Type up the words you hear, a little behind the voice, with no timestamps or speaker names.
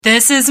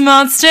This is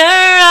Monster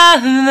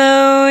of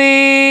the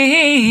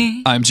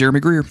Week. I'm Jeremy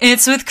Greer.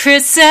 It's with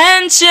Chris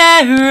and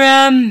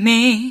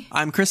Jeremy.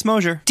 I'm Chris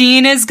Mosier.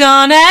 Dean is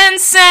gone and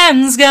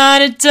Sam's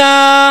got a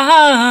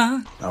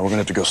dog. Now we're gonna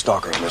have to go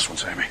stalk her on this one,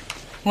 Sammy.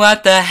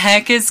 What the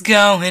heck is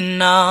going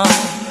on?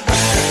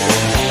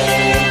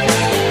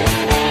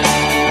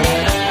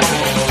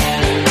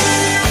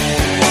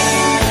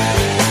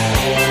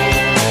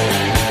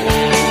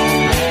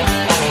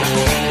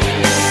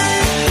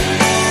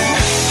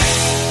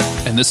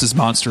 And this is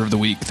Monster of the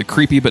Week, the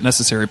creepy but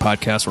necessary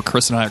podcast where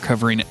Chris and I are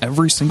covering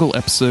every single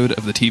episode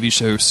of the TV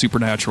show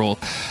Supernatural.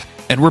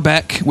 And we're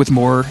back with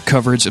more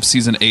coverage of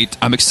Season 8.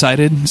 I'm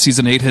excited.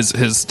 Season 8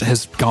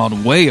 has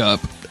gone way up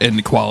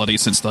in quality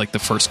since like the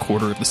first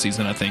quarter of the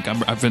season, I think.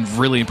 I've been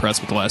really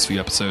impressed with the last few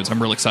episodes. I'm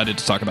really excited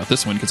to talk about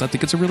this one because I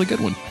think it's a really good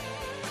one.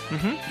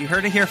 You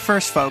heard it here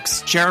first,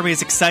 folks. Jeremy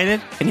is excited,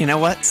 and you know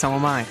what? So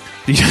am I.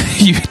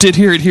 You did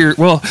hear it here.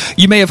 Well,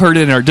 you may have heard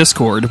it in our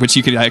Discord, which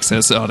you can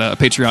access on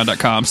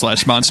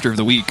patreon.com/monster of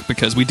the week,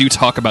 because we do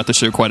talk about the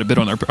show quite a bit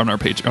on our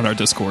page, on our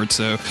Discord.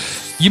 So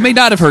you may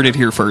not have heard it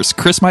here first.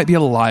 Chris might be a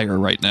liar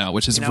right now,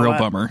 which is a real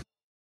bummer.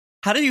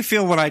 How do you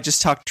feel when I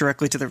just talk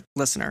directly to the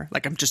listener?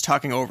 Like I'm just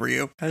talking over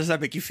you. How does that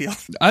make you feel?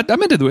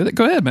 I'm into it with it.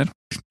 Go ahead, man.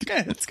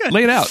 Okay, that's good.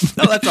 Lay it out.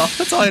 No, that's all.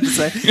 That's all I had to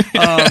say.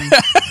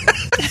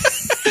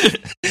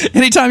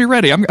 Anytime you're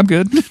ready, I'm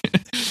good.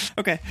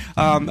 Okay.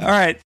 All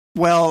right.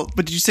 Well,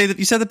 but did you say that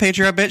you said the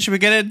Patreon bit? Should we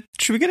get into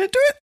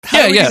it?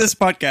 How do we do this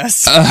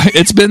podcast?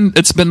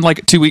 It's been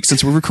like 2 weeks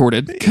since we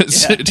recorded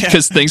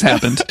because things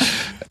happened.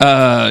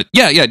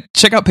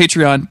 Check out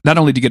Patreon. Not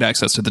only do you get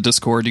access to the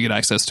Discord, you get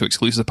access to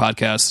exclusive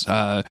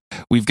podcasts.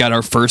 We've got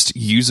our first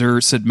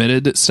user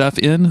submitted stuff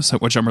in,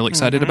 which I'm really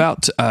excited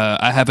about.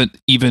 I haven't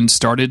even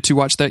started to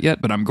watch that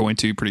yet, but I'm going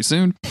to pretty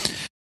soon.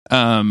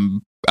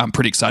 I'm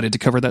pretty excited to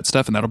cover that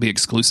stuff, and that'll be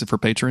exclusive for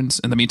patrons.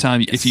 In the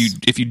meantime, if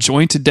you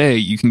join today,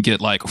 you can get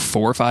like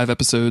 4 or 5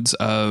 episodes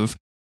of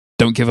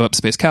Don't Give Up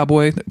Space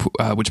Cowboy,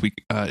 which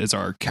is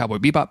our Cowboy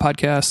Bebop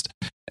podcast.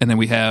 And then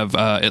we have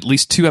at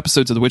least 2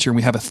 episodes of The Witcher, and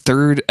we have a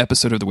 3rd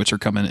episode of The Witcher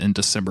coming in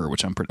November,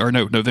 which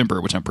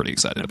I'm pretty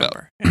excited about.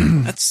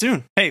 Yeah, that's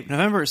soon. Hey,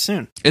 November is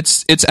soon.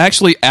 It's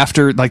actually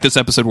after, like, this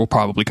episode will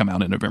probably come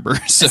out in November.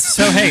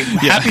 So hey,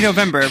 happy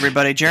November,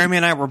 everybody. Jeremy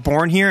and I were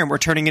born here, and we're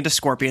turning into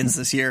scorpions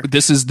this year.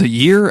 This is the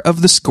year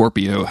of the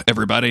Scorpio,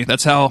 everybody.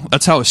 That's how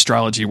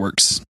astrology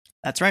works.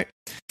 That's right.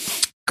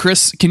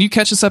 Chris, can you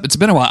catch us up? It's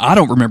been a while. I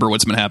don't remember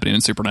what's been happening in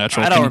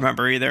Supernatural. I don't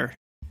remember either.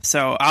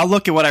 So I'll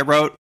look at what I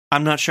wrote.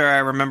 I'm not sure I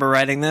remember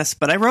writing this,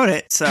 but I wrote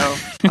it. So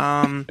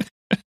I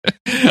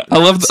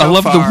love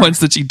the ones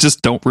that you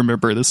just don't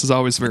remember. This is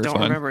always very fun.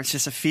 Don't remember. It's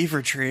just a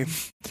fever dream.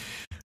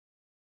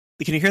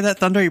 Can you hear that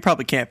thunder? You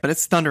probably can't, but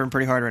it's thundering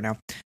pretty hard right now.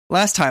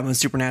 Last time on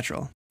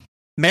Supernatural,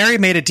 Mary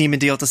made a demon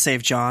deal to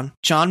save John.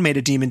 John made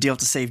a demon deal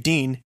to save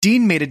Dean.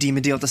 Dean made a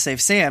demon deal to save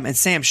Sam, and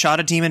Sam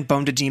shot a demon,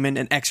 boned a demon,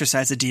 and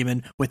exorcised a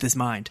demon with his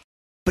mind.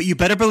 But you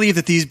better believe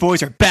that these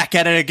boys are back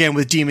at it again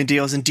with demon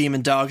deals and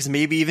demon dogs, and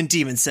maybe even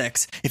demon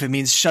sex, if it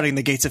means shutting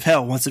the gates of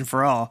hell once and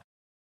for all.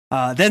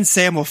 Then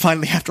Sam will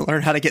finally have to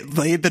learn how to get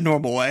laid the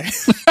normal way.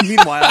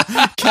 Meanwhile,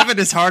 Kevin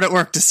is hard at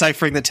work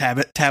deciphering the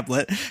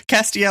tablet.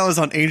 Castiel is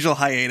on angel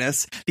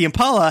hiatus. The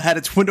Impala had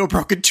its window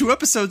broken 2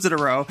 episodes in a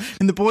row,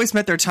 and the boys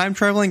met their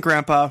time-traveling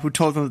grandpa, who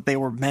told them that they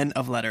were men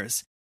of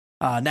letters.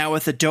 Now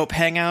with the dope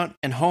hangout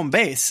and home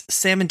base,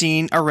 Sam and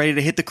Dean are ready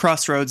to hit the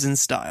crossroads in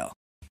style.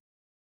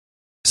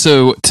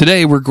 So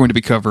today we're going to be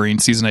covering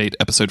Season 8,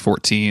 Episode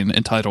 14,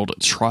 entitled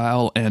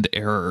Trial and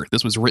Error.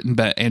 This was written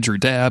by Andrew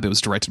Dabb, it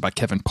was directed by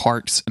Kevin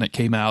Parks, and it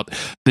came out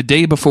the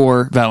day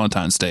before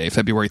Valentine's Day,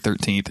 February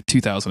 13th,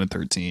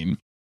 2013.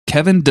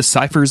 Kevin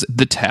deciphers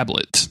the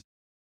tablet,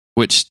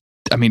 which,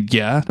 I mean,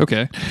 yeah,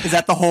 okay. Is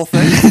that the whole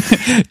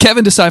thing?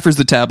 Kevin deciphers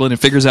the tablet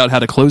and figures out how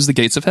to close the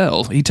gates of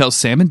hell. He tells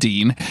Sam and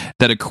Dean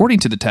that according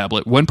to the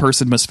tablet, one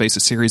person must face a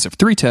series of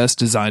 3 tests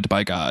designed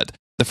by God.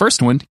 The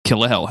first one,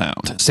 kill a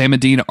hellhound. Sam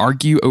and Dean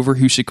argue over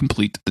who should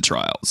complete the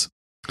trials.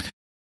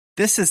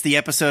 This is the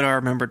episode I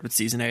remembered with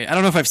Season 8. I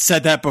don't know if I've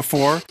said that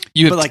before,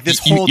 you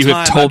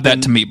have told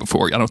that to me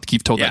before. I don't think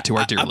you've told that to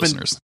our dear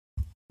listeners.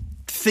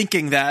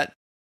 Thinking that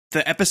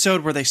the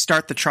episode where they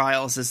start the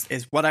trials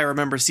is what I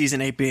remember Season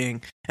 8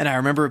 being, and I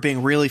remember it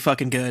being really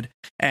fucking good.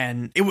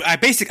 And I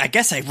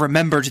guess I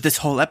remembered this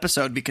whole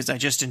episode because I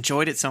just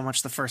enjoyed it so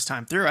much the first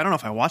time through. I don't know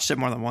if I watched it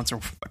more than once, or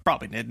I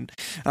probably didn't.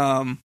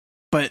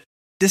 But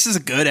this is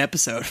a good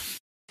episode.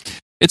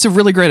 It's a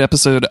really great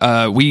episode.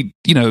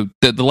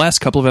 The last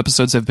couple of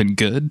episodes have been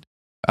good,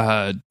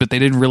 but they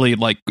didn't really,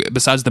 like,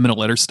 besides the middle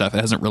letter stuff, it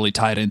hasn't really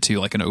tied into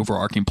like an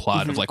overarching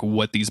plot of like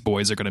what these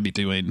boys are going to be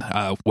doing,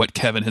 what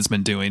Kevin has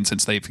been doing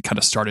since they've kind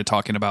of started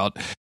talking about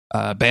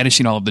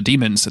banishing all of the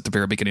demons at the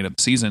very beginning of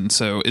the season.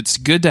 So it's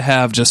good to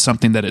have just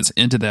something that is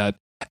into that.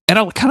 And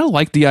I kind of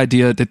like the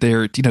idea that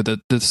they're,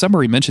 the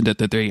summary mentioned it,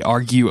 that they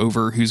argue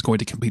over who's going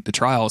to complete the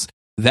trials.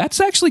 that's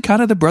actually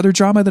kind of the brother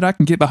drama that I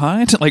can get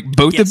behind. Like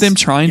both Yes. of them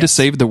trying to Yes.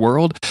 save the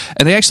world.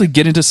 And they actually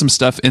get into some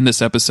stuff in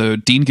this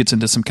episode. Dean gets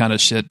into some kind of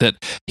shit that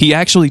he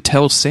actually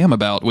tells Sam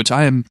about, which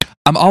I'm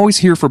always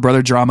here for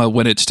brother drama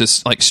when it's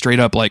just like straight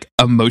up like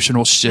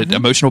emotional shit,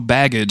 emotional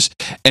baggage,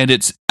 and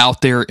it's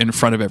out there in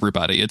front of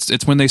everybody.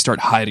 It's when they start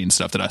hiding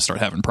stuff that I start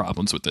having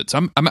problems with it.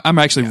 So I'm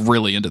actually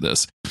really into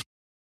this.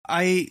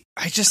 I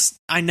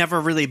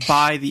never really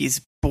buy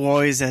these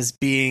boys as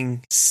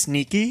being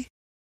sneaky.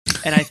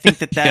 And I think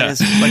that Yeah.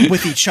 is like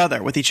with each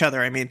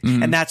other. I mean,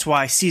 Mhm. and that's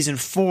why season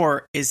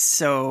 4 is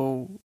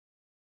so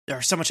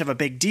much of a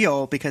big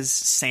deal, because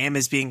Sam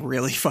is being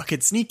really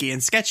fucking sneaky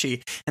and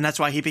sketchy, and that's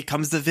why he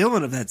becomes the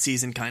villain of that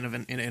season, kind of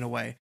in a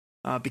way,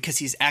 because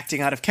he's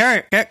acting out of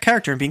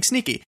character and being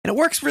sneaky, and it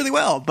works really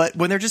well. But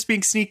when they're just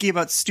being sneaky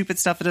about stupid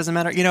stuff, it doesn't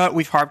matter. You know what?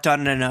 We've harped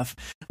on it enough.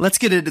 Let's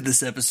get into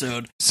this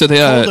episode. So they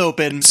Cold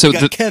open. so we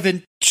got the-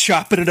 Kevin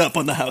chopping it up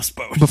on the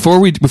houseboat. Before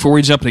we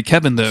jump into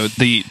Kevin though,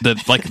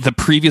 the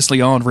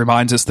previously on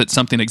reminds us that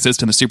something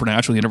exists in the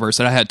supernatural universe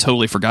that I had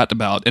totally forgotten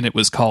about, and it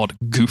was called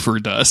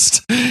Goofer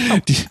Dust.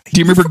 Do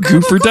you remember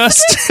Goofer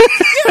Dust?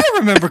 Yeah, I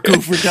remember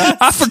Goofer Dust.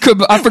 I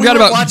forgot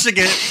about watching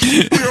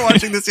it. We were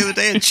watching this the other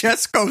day, and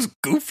Jess goes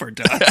Goofer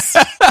Dust.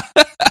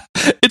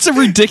 It's a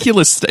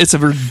ridiculous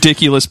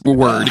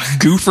word.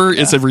 Goofer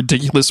is a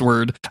ridiculous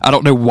word. I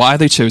don't know why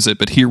they chose it,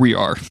 but here we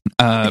are.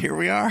 Here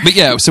we are. But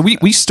yeah, so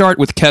we start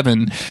with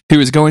Kevin, who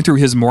is going through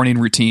his morning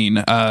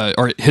routine,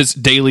 or his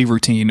daily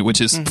routine,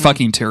 which is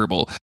fucking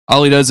terrible.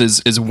 All he does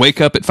is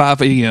wake up at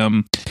 5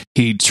 a.m.,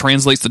 he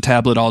translates the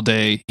tablet all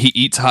day, he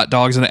eats hot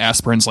dogs and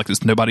aspirins like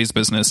it's nobody's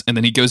business, and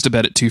then he goes to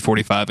bed at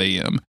 2:45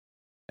 a.m.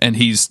 And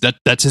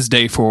that's his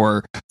day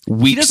for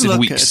weeks and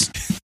weeks.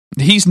 Good.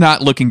 He's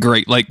not looking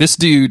great. Like this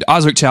dude,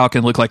 Osric Chow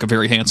can look like a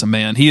very handsome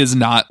man. He is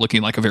not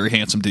looking like a very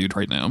handsome dude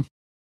right now.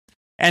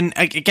 And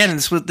again,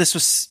 this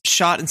was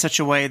shot in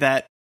such a way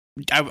that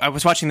I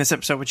was watching this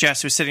episode with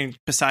Jess, who was sitting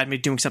beside me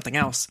doing something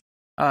else.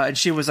 And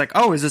she was like,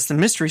 "Oh, is this the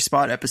Mystery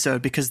Spot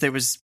episode?" Because there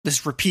was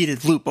this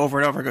repeated loop over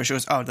and over ago. She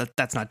goes, "Oh,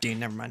 that's not Dean.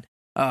 Never mind."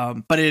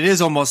 But it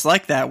is almost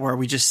like that, where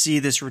we just see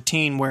this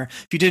routine where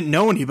if you didn't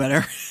know any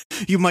better,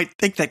 you might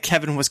think that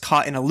Kevin was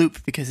caught in a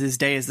loop because his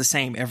day is the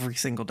same every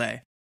single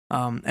day.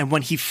 And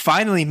when he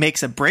finally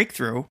makes a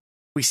breakthrough,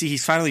 we see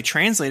he's finally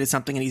translated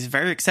something and he's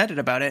very excited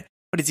about it.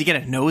 But does he get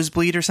a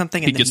nosebleed or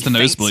something? He gets the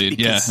nosebleed,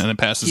 yeah, and then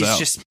passes out. He's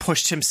just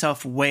pushed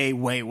himself way,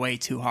 way, way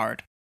too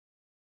hard.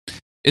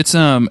 It's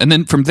and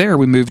then from there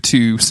we move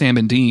to Sam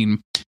and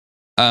Dean.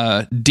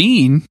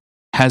 Dean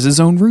has his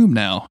own room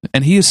now,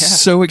 and he is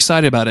so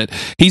excited about it.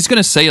 He's going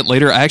to say it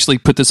later. I actually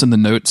put this in the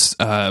notes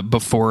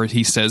before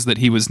he says that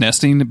he was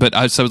nesting, but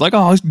I was like,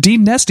 "Oh,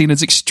 Dean nesting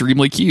is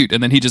extremely cute,"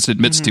 and then he just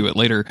admits to it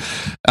later.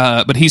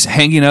 But he's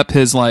hanging up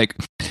his like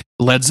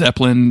Led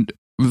Zeppelin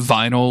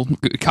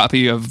vinyl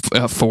copy of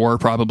 4,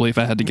 probably, if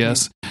I had to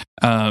guess.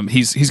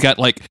 He's got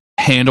like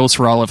handles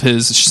for all of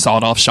his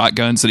sawed-off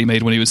shotguns that he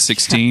made when he was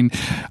 16.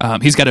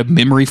 He's got a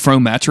memory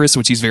foam mattress,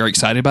 which he's very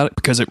excited about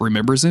because it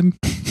remembers him.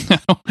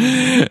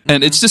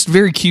 And it's just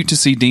very cute to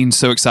see Dean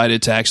so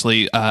excited to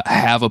actually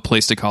have a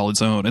place to call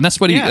his own. And that's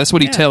what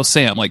he tells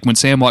Sam. Like when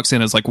Sam walks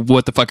in, it's like,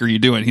 "What the fuck are you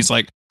doing?" He's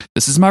like,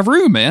 "This is my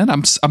room, man.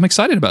 I'm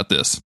excited about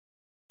this."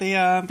 He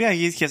has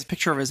a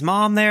picture of his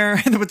mom there,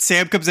 and then when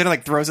Sam comes in and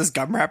like throws his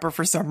gum wrapper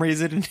for some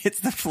reason and hits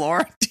the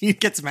floor, Dean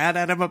gets mad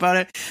at him about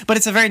it. But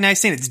it's a very nice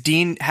scene. It's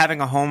Dean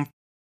having a home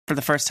for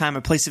the first time,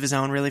 a place of his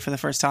own, really, for the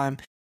first time,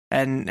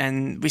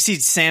 and we see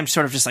Sam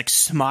sort of just like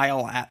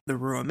smile at the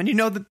room, and you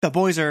know that the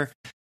boys are,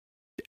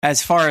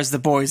 as far as the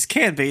boys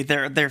can be,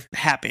 they're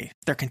happy,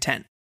 they're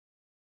content.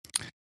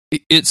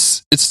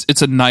 It's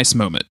a nice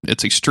moment.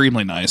 It's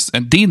extremely nice.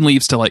 And Dean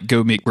leaves to like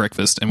go make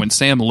breakfast. And when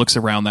Sam looks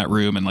around that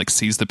room and like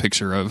sees the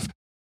picture of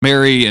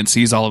Mary and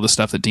sees all of the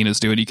stuff that Dean is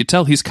doing, you could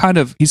tell he's kind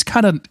of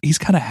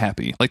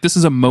happy. Like this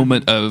is a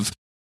moment of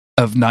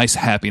nice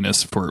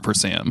happiness for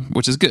Sam,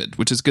 which is good.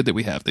 Which is good that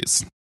we have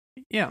these.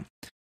 Yeah.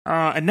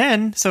 And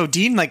then, so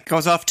Dean like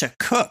goes off to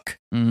cook,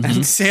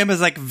 and Sam is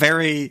like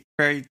very,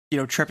 very,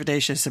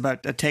 trepidatious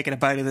about taking a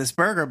bite of this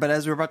burger. But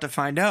as we're about to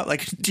find out,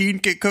 like Dean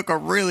can cook a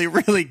really,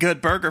 really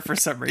good burger for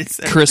some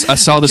reason. Chris, I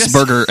saw this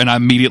burger and I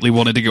immediately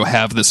wanted to go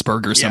have this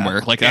burger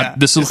somewhere.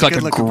 This looks like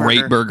a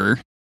great burger.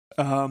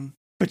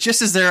 But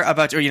just as they're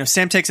about to,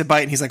 Sam takes a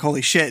bite and he's like,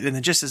 "Holy shit!" And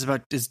then just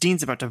as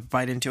Dean's about to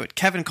bite into it,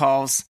 Kevin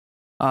calls,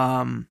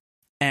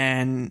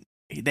 and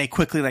they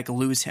quickly like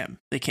lose him.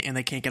 They can't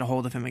get a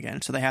hold of him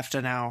again. So they have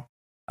to now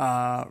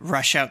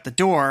rush out the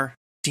door.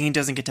 Dean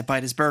doesn't get to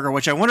bite his burger,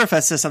 which I wonder if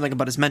that says something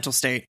about his mental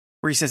state,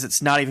 where he says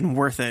it's not even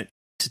worth it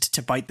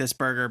to bite this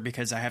burger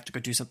because I have to go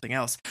do something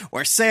else.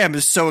 Or Sam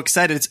is so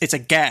excited it's a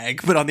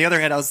gag. But on the other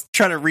hand, I was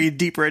trying to read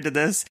deeper into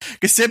this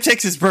because Sam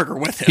takes his burger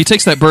with him. He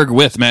takes that burger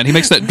with, man. He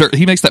makes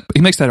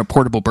that a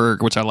portable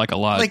burger, which I like a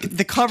lot. Like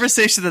the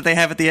conversation that they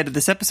have at the end of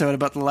this episode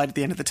about the light at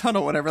the end of the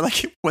tunnel, whatever.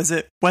 Like, was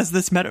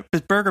this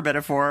burger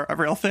metaphor a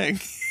real thing?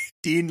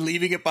 Dean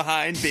leaving it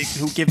behind, being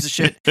who gives a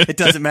shit? It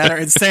doesn't matter.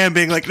 And Sam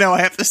being like, "No,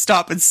 I have to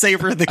stop and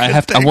savor the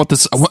good thing. I want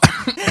this.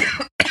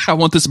 I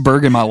want this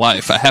burger in my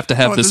life. I have to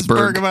have this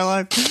burger in my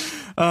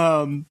life."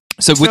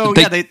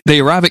 They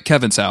arrive at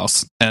Kevin's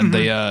house and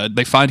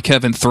they find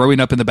Kevin throwing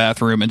up in the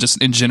bathroom and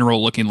just in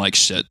general looking like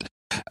shit.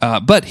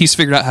 But he's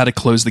figured out how to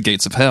close the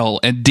gates of hell,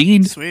 and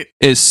Dean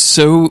is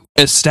so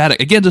ecstatic.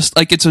 Again, just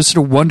like it's a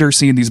sort of wonder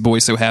seeing these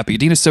boys so happy.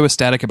 Dean is so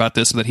ecstatic about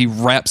this that he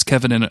wraps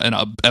Kevin in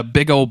a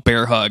big old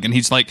bear hug, and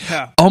he's like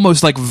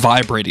almost like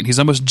vibrating. He's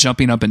almost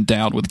jumping up and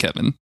down with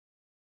Kevin.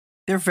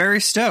 They're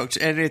very stoked,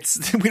 and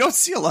we don't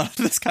see a lot of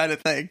this kind of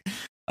thing.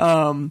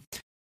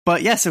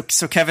 But yeah,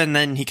 so Kevin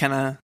then he kind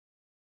of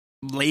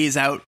lays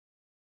out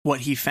what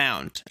he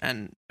found,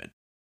 and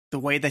the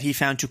way that he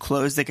found to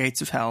close the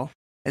gates of hell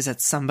is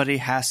that somebody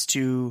has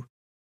to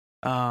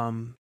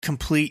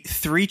complete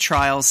 3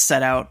 trials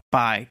set out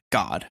by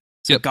God.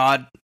 So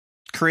God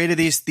created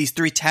these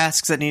 3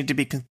 tasks that needed to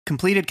be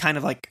completed, kind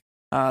of like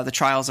the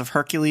trials of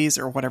Hercules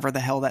or whatever the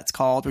hell that's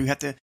called, where you have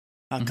to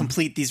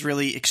complete these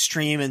really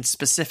extreme and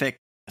specific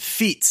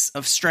feats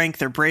of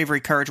strength or bravery,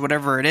 courage,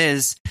 whatever it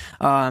is.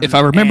 If I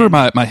remember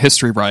my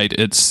history right,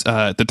 it's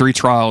the 3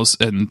 trials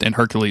in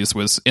Hercules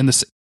was in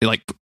this,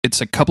 like,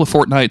 it's a couple of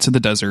fortnights in the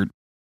desert.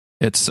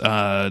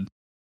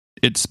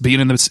 It's being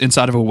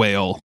inside of a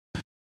whale,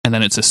 and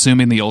then it's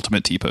assuming the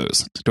ultimate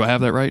T-pose. Do I have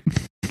that right?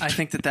 I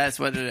think that's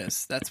what it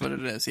is. That's what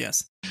it is.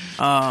 Yes.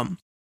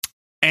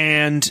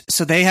 And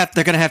so they're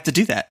going to have to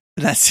do that.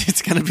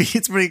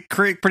 It's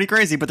pretty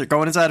crazy, but they're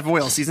going inside of a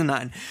whale, season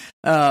 9.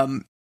 So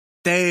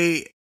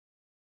they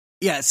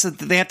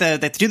have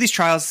to do these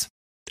trials,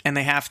 and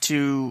they have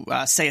to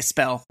say a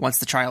spell once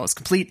the trial is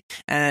complete.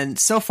 And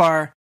so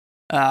far,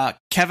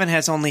 Kevin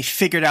has only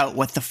figured out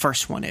what the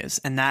first one is,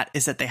 and that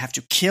is that they have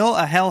to kill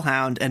a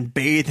hellhound and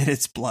bathe in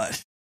its blood.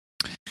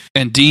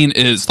 And Dean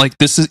is like,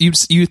 this is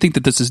you think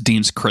that this is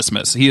Dean's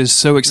Christmas. He is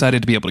so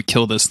excited to be able to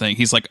kill this thing.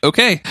 He's like,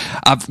 okay,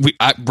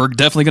 we're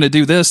definitely going to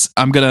do this.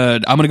 I'm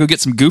gonna go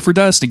get some goofer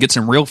dust and get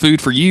some real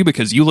food for you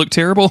because you look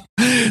terrible.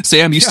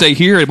 Sam, you stay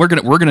here and we're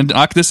gonna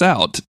knock this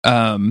out.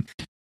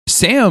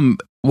 Sam,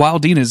 while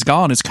Dean is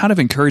gone, is kind of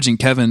encouraging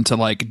Kevin to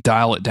like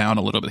dial it down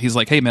a little bit. He's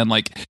like, hey man,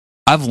 like,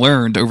 I've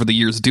learned over the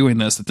years doing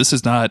this that this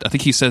is not, I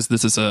think he says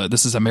this is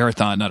a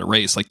marathon, not a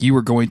race. Like, you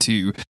are going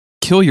to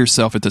kill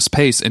yourself at this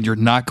pace and you're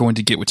not going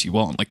to get what you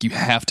want. Like, you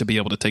have to be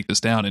able to take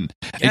this down. And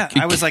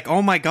I was like,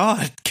 oh my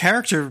God,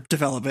 character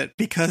development,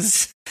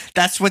 because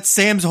that's what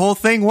Sam's whole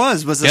thing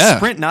was a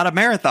sprint, not a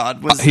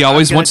marathon. He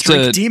always wants to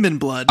drink demon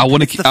blood. I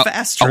want to get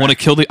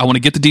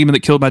the demon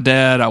that killed my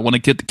dad. I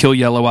want to kill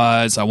Yellow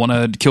Eyes. I want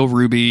to kill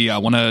Ruby. I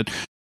want to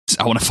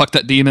fuck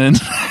that demon.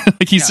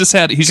 Like, he's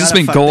just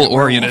been goal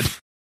oriented.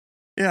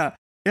 Yeah.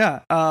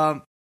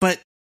 But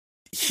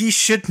he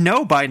should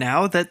know by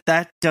now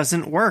that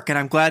doesn't work. And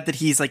I'm glad that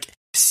he's like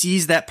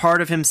sees that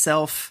part of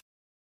himself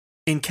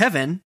in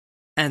Kevin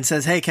and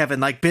says, hey, Kevin,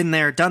 like, been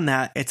there, done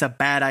that. It's a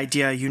bad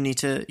idea. You need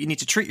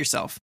to treat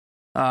yourself.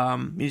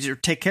 You need to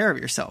take care of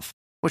yourself,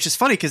 which is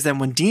funny because then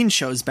when Dean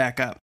shows back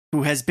up,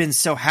 who has been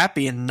so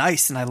happy and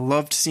nice, and I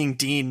loved seeing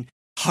Dean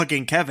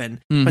hugging Kevin,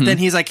 but then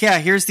he's like, yeah,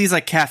 here's these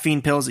like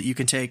caffeine pills that you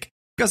can take.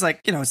 Because,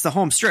 like, it's the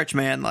home stretch,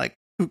 man. Like,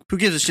 who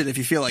gives a shit if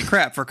you feel like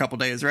crap for a couple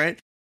days, right?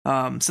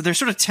 So they're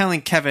sort of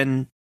telling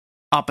Kevin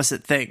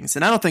opposite things.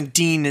 And I don't think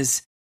Dean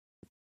is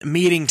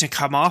meaning to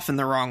come off in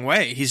the wrong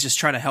way. He's just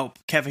trying to help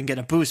Kevin get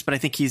a boost, but I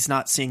think he's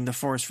not seeing the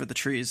forest for the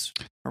trees,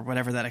 or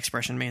whatever that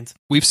expression means.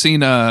 We've seen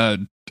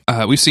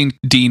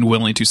Dean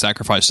willing to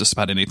sacrifice just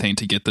about anything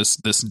to get this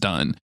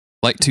done.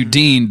 Like, to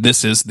Dean,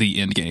 this is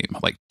the end game.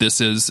 Like, this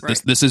is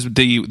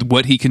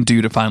what he can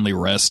do to finally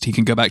rest. He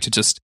can go back to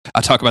just, I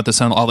talk about this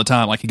all the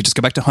time, like, he can just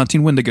go back to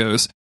hunting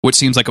Wendigos, which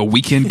seems like a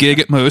weekend gig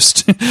at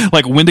most.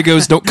 Like,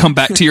 Wendigos don't come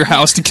back to your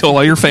house to kill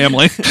all your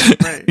family.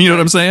 You know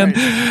what I'm saying?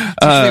 Right.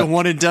 Usually a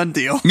one and done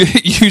deal.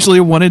 Usually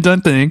a one and done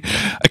thing.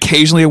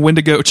 Occasionally a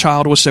Wendigo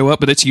child will show up,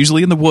 but it's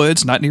usually in the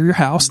woods, not near your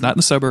house, not in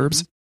the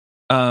suburbs.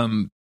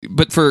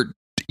 But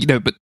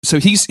so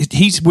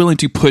he's willing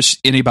to push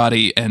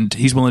anybody, and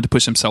he's willing to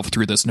push himself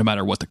through this no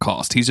matter what the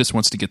cost. He just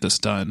wants to get this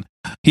done.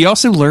 He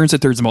also learns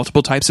that there's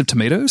multiple types of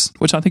tomatoes,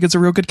 which I think is a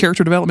real good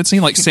character development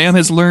scene. Like, Sam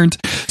has learned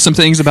some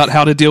things about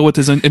how to deal with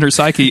his inner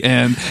psyche,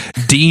 and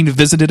Dean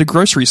visited a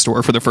grocery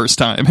store for the first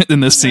time in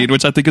this scene,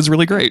 which I think is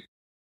really great.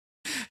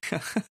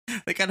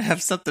 They gotta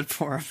have something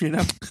for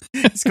him,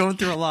 He's going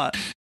through a lot.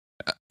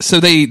 So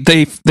they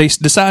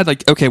decide,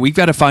 like, okay, we've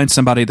got to find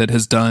somebody that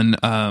has done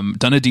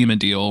a demon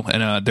deal,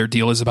 and their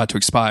deal is about to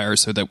expire,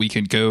 so that we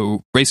can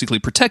go basically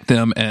protect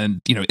them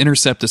and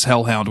intercept this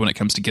hellhound when it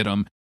comes to get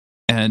them.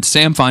 And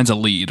Sam finds a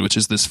lead, which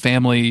is this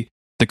family,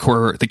 the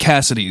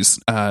Cassidys,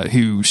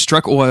 who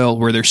struck oil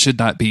where there should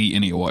not be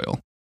any oil.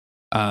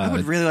 I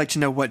would really like to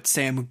know what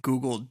Sam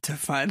Googled to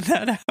find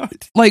that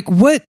out. Like,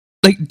 what?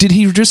 Like, did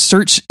he just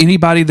search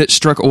anybody that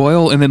struck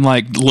oil and then,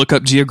 like, look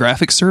up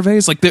geographic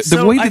surveys? Like,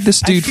 the way that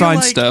this dude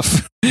finds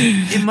stuff.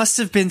 It must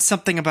have been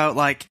something about,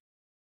 like,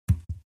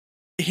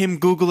 him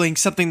Googling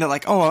something that,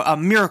 like, oh, a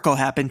miracle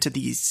happened to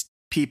these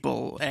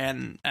people,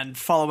 and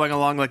following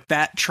along, like,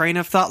 that train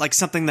of thought, like,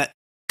 something that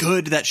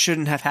good that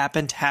shouldn't have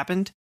happened.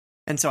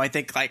 And so I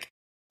think, like,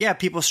 yeah,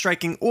 people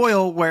striking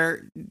oil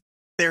where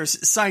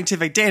there's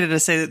scientific data to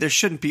say that there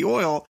shouldn't be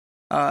oil,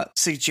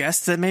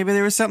 suggests that maybe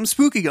there was something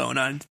spooky going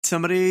on.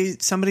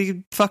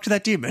 Somebody fucked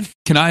that demon.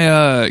 Can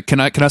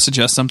I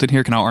suggest something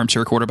here? Can I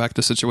armchair quarterback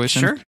the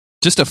situation? Sure.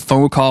 Just a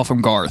phone call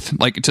from Garth.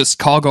 Like, just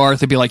call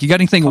Garth and be like, you got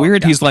anything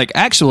weird? Yeah. He's like,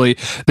 actually,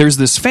 there's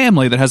this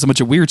family that has a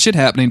bunch of weird shit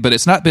happening, but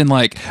it's not been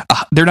like,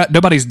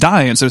 nobody's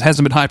dying, so it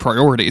hasn't been high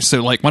priority.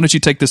 So, like, why don't you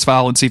take this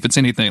file and see if it's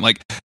anything?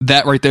 Like,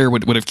 that right there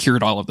would have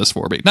cured all of this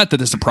for me. Not that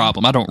it's a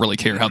problem. I don't really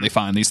care how they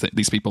find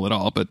these people at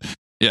all, but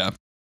yeah.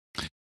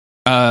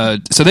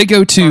 So they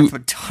go to... Garth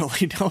would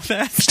totally know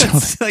that.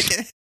 That's like...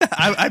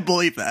 I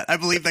believe that. I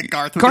believe that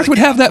Garth would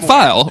have that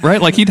file,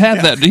 right? Like he'd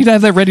have that. He'd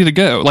have that ready to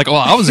go. Like,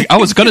 well, I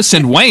was going to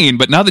send Wayne,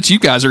 but now that you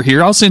guys are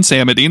here, I'll send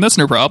Sam and Dean. That's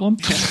no problem.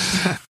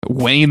 Yeah.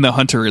 Wayne the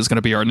Hunter is going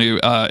to be our new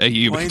AU.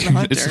 Wayne the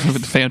Hunter. It's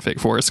fanfic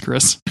for us,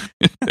 Chris.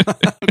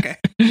 Okay.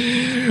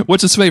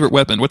 What's his favorite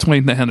weapon? What's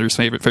Wayne the Hunter's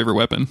favorite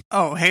weapon?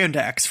 Oh, hand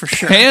axe for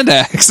sure. Hand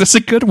axe. That's a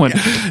good one. Yeah.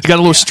 He's got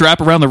a little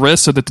strap around the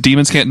wrist so that the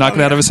demons can't knock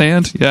it out of his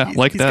hand. Yeah, he's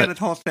that. He's got a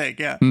whole thing.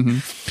 Yeah. Mm-hmm.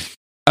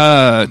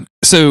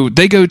 So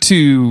they go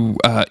to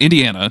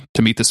Indiana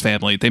to meet this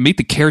family. They meet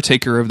the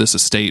caretaker of this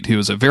estate, who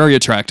is a very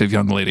attractive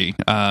young lady,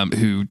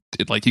 who,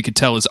 like, you could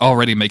tell is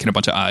already making a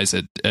bunch of eyes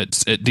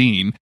at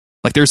Dean.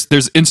 Like,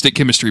 there's instant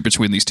chemistry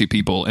between these two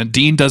people, and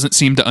Dean doesn't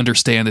seem to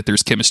understand that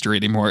there's chemistry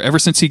anymore. Ever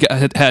since he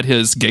had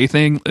his gay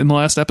thing in the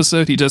last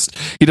episode, he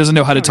doesn't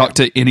know how to talk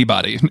to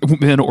anybody,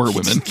 men or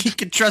women. He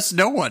can trust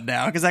no one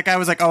now, because that guy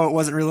was like, "Oh, it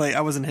wasn't really.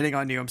 I wasn't hitting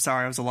on you. I'm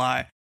sorry. It was a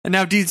lie." And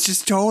now Dean's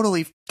just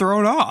totally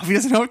thrown off. He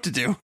doesn't know what to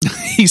do.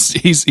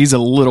 He's a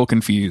little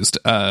confused.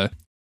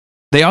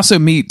 They also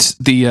meet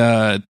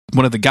the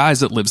one of the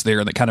guys that lives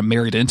there that kind of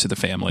married into the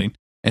family,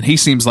 and he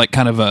seems like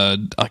kind of a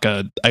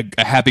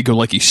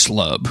happy-go-lucky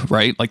schlub,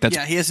 right? Like that's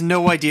he has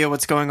no idea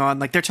what's going on.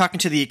 Like they're talking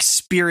to the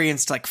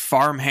experienced like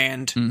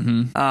farmhand.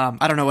 Mm-hmm.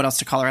 I don't know what else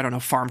to call her. I don't know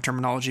farm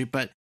terminology,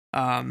 but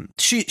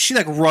she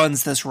like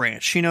runs this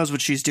ranch. She knows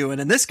what she's doing,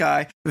 and this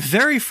guy,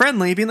 very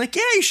friendly, being like,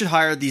 "Yeah, you should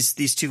hire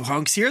these two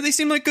hunks here. They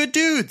seem like good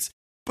dudes."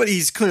 But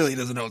he's clearly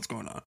doesn't know what's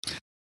going on.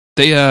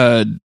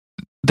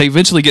 They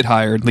eventually get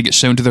hired. They get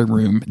shown to their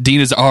room. Dean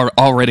is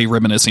already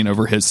reminiscing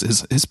over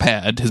his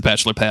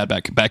bachelor pad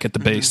back at the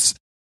base.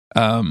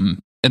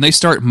 And they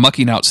start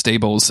mucking out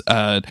stables.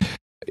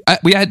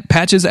 We had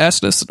Patches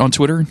asked us on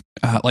Twitter,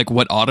 like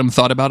what Autumn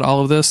thought about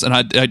all of this, and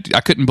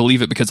I couldn't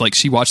believe it because like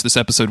she watched this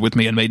episode with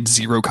me and made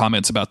zero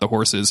comments about the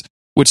horses,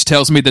 which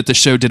tells me that the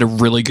show did a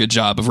really good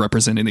job of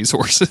representing these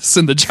horses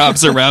and the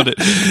jobs around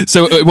it.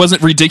 So it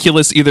wasn't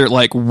ridiculous either,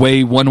 like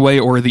way one way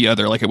or the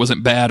other. Like it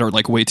wasn't bad or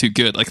like way too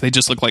good. Like they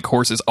just looked like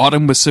horses.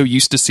 Autumn was so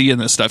used to seeing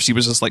this stuff, she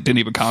was just like didn't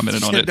even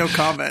comment on it. No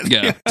comment.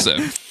 Yeah. So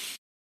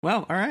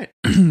well, all right.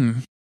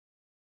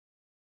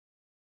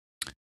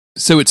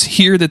 So it's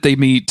here that they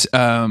meet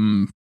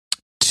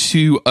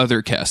two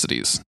other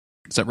Cassidys.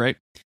 Is that right?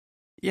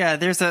 Yeah,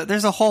 there's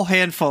a whole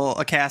handful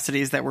of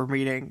Cassidys that we're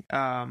meeting.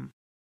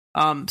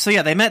 So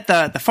yeah, they met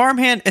the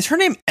farmhand. Is her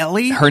name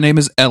Ellie? Her name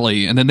is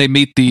Ellie, and then they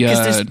meet the.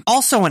 There's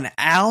also an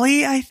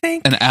Allie, I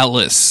think. An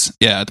Alice,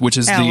 yeah, which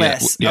is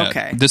Alice.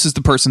 Okay. This is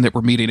the person that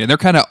we're meeting, and they're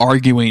kind of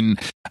arguing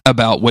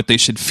about what they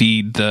should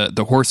feed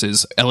the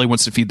horses. Ellie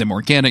wants to feed them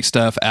organic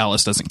stuff.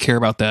 Alice doesn't care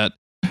about that.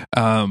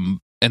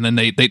 And then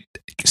they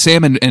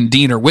Sam and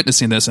Dean are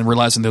witnessing this and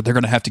realizing that they're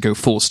going to have to go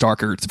full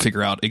stalker to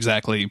figure out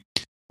exactly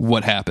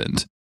what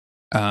happened.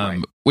 Right.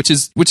 Which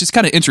is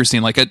kind of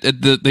interesting. Like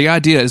the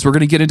idea is we're going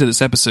to get into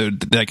this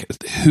episode, like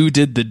who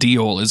did the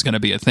deal is going to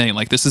be a thing.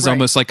 Like this is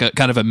almost like a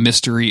kind of a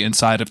mystery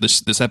inside of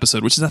this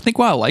episode, which is I think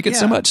why I like it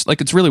so much.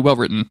 Like it's really well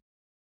written.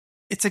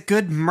 It's a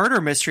good murder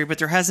mystery, but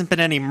there hasn't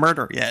been any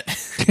murder yet.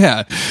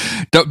 Yeah.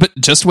 But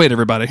just wait,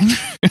 everybody.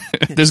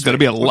 There's going to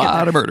be a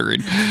lot of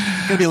murdering.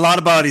 There's going to be a lot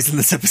of bodies in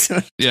this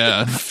episode.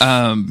 Yeah.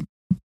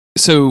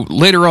 So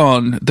later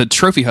on, the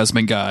trophy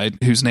husband guy,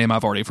 whose name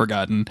I've already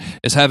forgotten,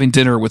 is having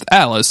dinner with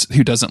Alice,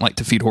 who doesn't like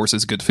to feed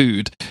horses good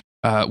food.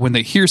 When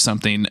they hear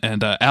something,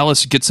 and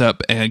Alice gets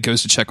up and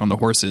goes to check on the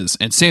horses,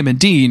 and Sam and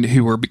Dean,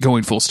 who are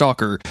going full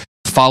stalker,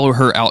 follow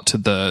her out to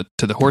the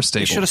horse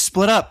stable. They should have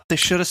split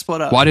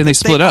up. Why didn't they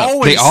split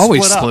up? They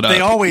always split up.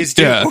 They always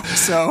do. Yeah.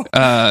 So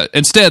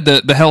instead,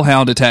 the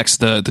hellhound attacks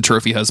the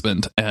trophy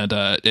husband,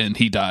 and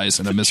he dies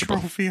in a miserable.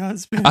 Trophy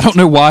husband. I don't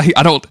know why.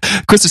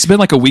 Chris, it's been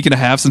like a week and a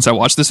half since I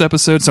watched this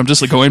episode, so I'm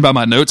just like going by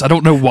my notes. I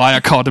don't know why I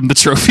called him the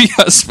trophy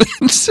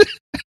husband.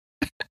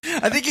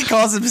 I think he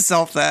calls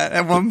himself that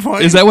at one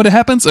point. Is that what it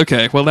happens?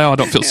 Okay. Well, now I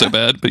don't feel so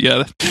bad, but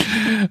yeah.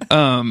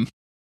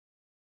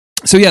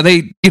 So yeah,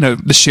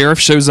 the sheriff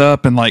shows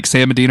up and like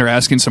Sam and Dean are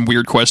asking some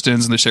weird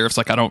questions and the sheriff's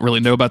like, I don't really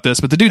know about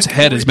this, but the dude's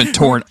head has been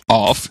torn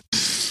off.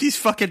 These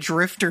fucking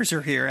drifters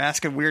are here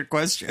asking weird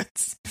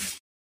questions.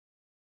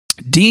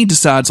 Dean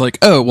decides like,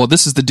 oh, well,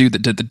 this is the dude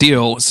that did the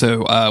deal,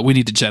 so we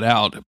need to jet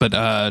out.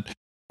 But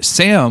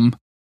Sam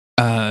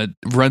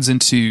runs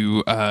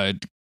into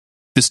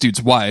this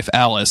dude's wife,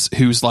 Alice,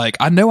 who's like,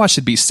 I know I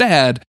should be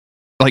sad.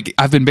 Like,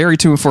 I've been married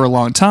to him for a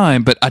long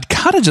time, but I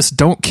kind of just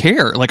don't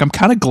care. Like, I'm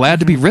kind of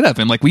glad to be rid of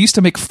him. Like, we used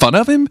to make fun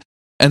of him,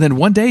 and then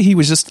one day he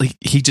was just like,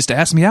 he just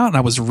asked me out, and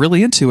I was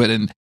really into it.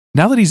 And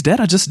now that he's dead,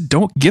 I just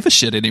don't give a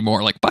shit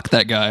anymore. Like, fuck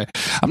that guy.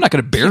 I'm not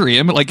going to bury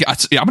him. Like,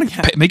 I'm going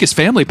to make his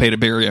family pay to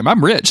bury him.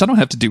 I'm rich. I don't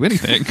have to do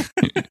anything.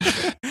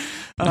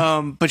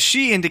 But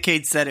she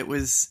indicates that it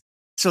was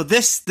so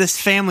this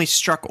family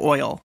struck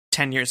oil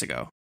 10 years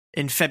ago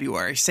in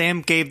February.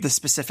 Sam gave the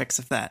specifics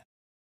of that.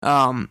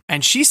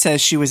 And she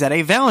says she was at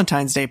a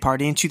Valentine's Day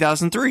party in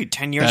 2003,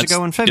 10 years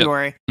ago in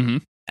February. Yep. Mm-hmm.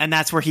 And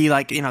that's where he,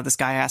 like, you know, this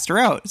guy asked her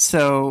out.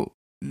 So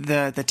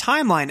the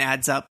timeline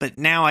adds up. But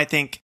now I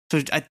think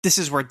this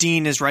is where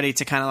Dean is ready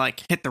to kind of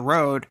like hit the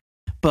road.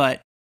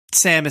 But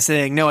Sam is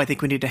saying, no, I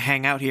think we need to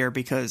hang out here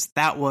because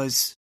that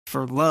was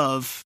for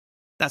love.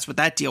 That's what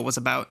that deal was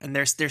about. And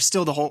there's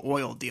still the whole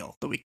oil deal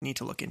that we need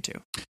to look into.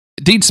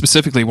 Dean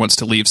specifically wants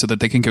to leave so that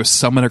they can go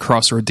summon a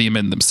Crossroad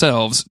demon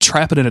themselves,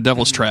 trap it in a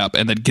devil's trap,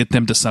 and then get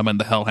them to summon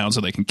the Hellhound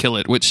so they can kill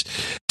it, which,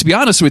 to be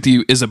honest with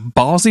you, is a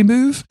ballsy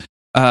move.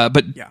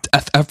 But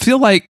I feel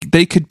like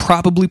they could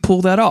probably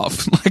pull that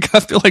off. Like, I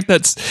feel like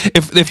that's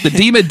if the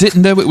demon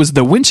didn't know it was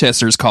the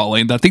Winchesters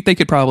calling, I think they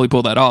could probably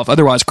pull that off.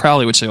 Otherwise,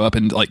 Crowley would show up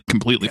and like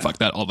completely fuck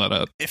all that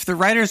up. If the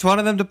writers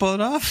wanted them to pull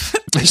it off,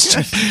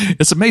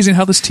 it's amazing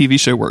how this TV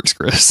show works,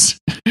 Chris.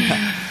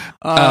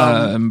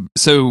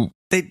 So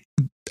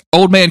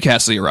old man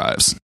Cassidy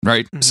arrives,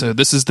 right? Mm-hmm. So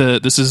this is the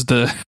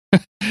the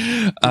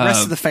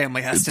rest of the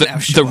family has to now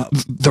show up.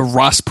 The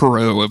Ross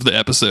Perot of the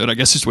episode, I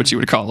guess is what you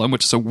would call him,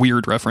 which is a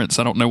weird reference.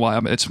 I don't know why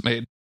it's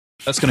made.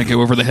 That's going to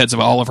go over the heads of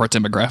all of our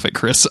demographic,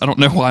 Chris. I don't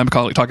know why I'm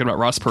talking about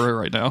Ross Perot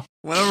right now.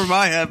 Went over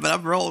my head, but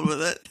I'm rolling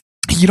with it.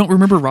 You don't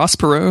remember Ross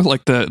Perot,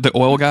 like the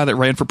oil guy that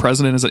ran for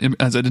president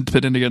as an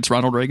independent against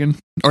Ronald Reagan?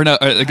 Or no,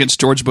 against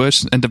George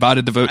Bush and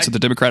divided the votes of the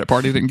Democratic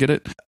Party, didn't get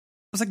it? I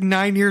was like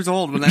 9 years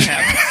old when that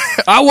happened.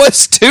 I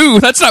was too.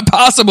 That's not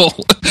possible.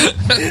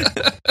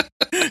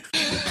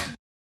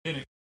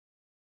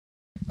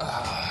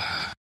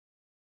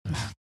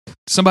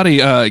 Somebody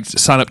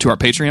sign up to our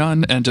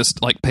Patreon and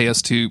just like pay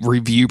us to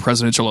review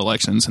presidential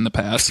elections in the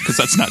past, because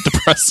that's not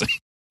depressing.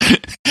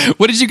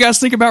 What did you guys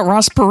think about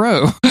Ross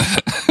Perot?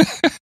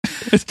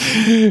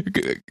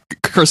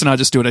 Chris and I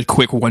just doing a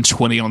quick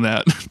 120 on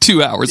that.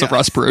 2 hours of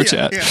Ross Perot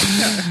chat.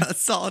 Yeah, a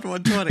solid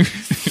 120.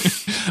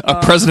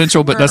 A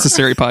presidential but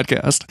necessary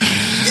podcast.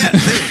 Yeah,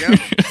 there you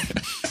go.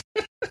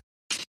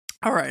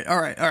 All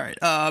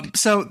right.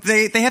 So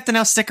they have to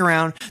now stick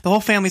around. The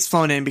whole family's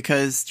flown in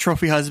because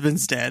trophy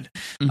husband's dead.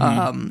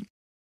 Mm-hmm.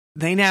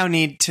 They now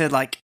need to,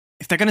 like,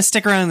 if they're going to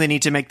stick around, they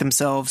need to make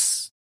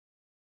themselves,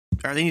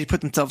 or they need to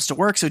put themselves to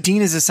work. So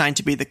Dean is assigned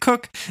to be the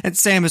cook, and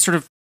Sam is sort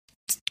of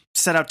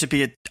set up to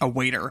be a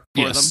waiter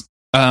for them.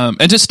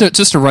 And just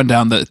to run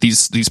down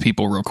these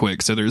people real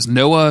quick. So there's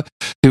Noah,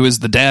 who is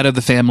the dad of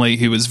the family,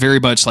 who is very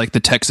much like the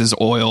Texas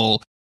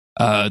oil,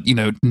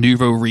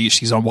 nouveau riche.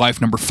 He's on wife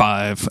number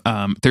 5.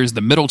 There's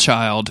the middle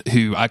child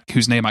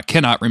whose name I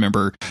cannot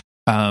remember,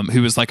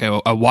 who is like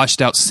a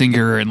washed out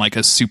singer and like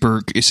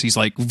she's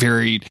like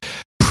very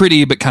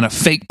pretty but kind of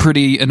fake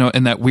pretty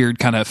in that weird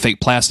kind of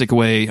fake plastic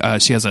way.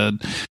 She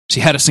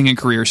had a singing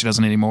career, she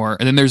doesn't anymore.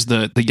 And then there's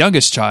the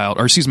youngest child,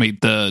 or excuse me,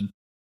 the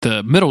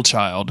middle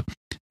child.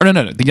 Or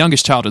no, the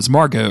youngest child is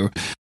Margot,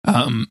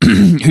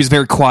 who's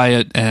very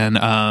quiet and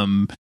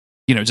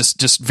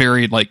just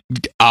very like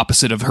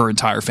opposite of her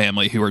entire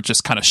family, who are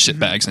just kind of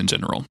shitbags in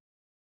general.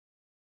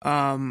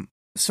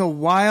 So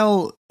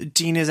while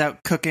Dean is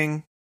out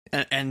cooking,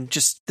 and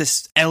just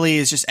this Ellie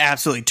is just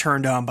absolutely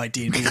turned on by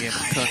Dean being able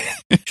to cook.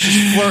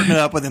 She's flirting it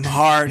up with him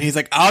hard. And he's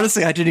like,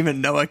 honestly, I didn't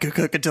even know I could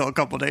cook until a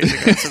couple days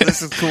ago. So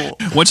this is cool.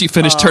 Once you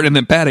finish turning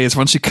them patties,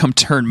 once you come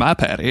turn my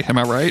patty. Am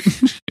I right?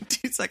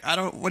 He's like,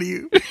 what do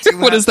you?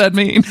 What does that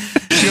mean?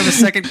 Do you have a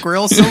second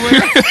grill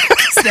somewhere?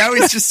 Now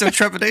he's just so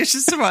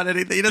trepidatious about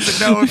anything. He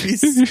doesn't know if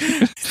he's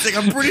like,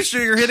 I'm pretty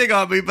sure you're hitting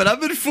on me, but I've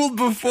been fooled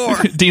before.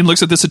 Dean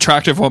looks at this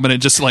attractive woman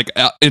and just like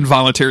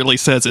involuntarily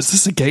says, "Is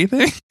this a gay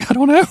thing? I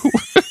don't know."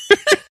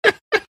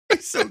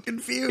 He's so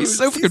confused. He's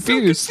so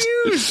confused.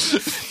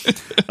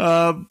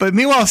 But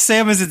meanwhile,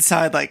 Sam is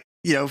inside, like,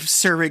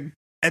 serving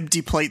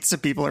empty plates to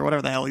people or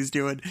whatever the hell he's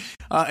doing.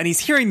 And he's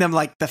hearing them,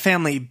 like, the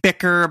family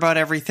bicker about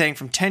everything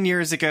from 10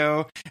 years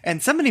ago.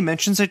 And somebody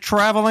mentions a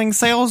traveling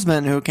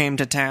salesman who came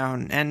to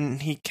town.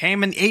 And he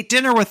came and ate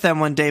dinner with them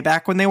one day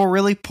back when they were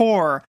really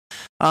poor.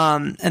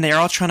 And they're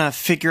all trying to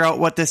figure out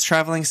what this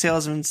traveling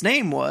salesman's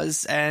name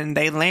was. And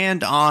they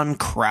land on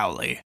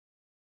Crowley.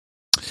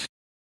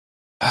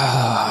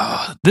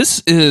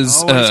 This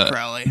is a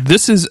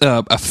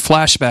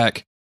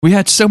flashback. We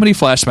had so many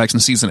flashbacks in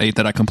season 8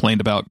 that I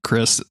complained about,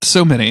 Chris.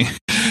 So many,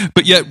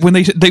 but yet when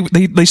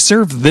they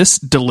serve this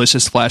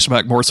delicious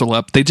flashback morsel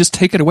up, they just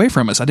take it away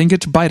from us. I didn't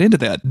get to bite into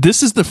that.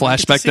 This is the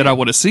flashback that I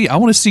want to see. I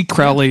want to see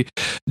Crowley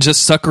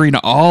just suckering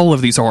all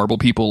of these horrible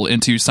people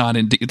into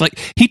signing. Like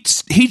he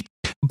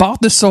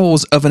bought the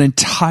souls of an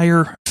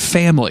entire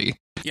family.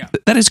 Yeah,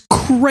 that is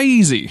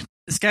crazy.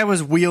 This guy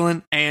was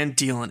wheeling and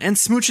dealing and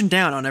smooching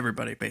down on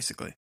everybody,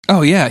 basically.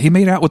 Oh, yeah. He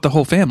made out with the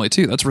whole family,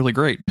 too. That's really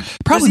great.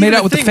 Probably made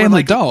out with the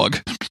family dog.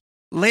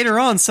 Later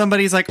on,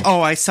 somebody's like,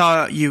 oh, I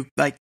saw you,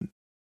 like,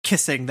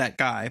 kissing that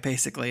guy,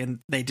 basically.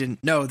 And they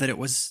didn't know that it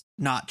was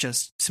not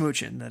just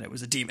smooching, that it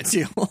was a demon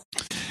deal.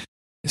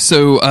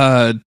 So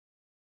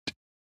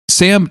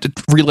Sam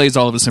relays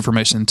all of this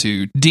information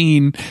to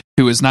Dean,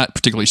 who is not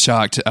particularly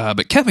shocked.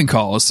 But Kevin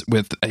calls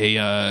with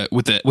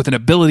an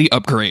ability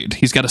upgrade.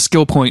 He's got a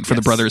skill point for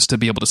the brothers to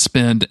be able to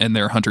spend in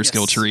their hunter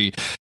skill tree.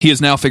 He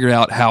has now figured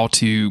out how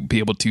to be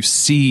able to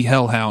see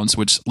hellhounds,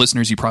 which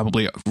listeners you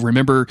probably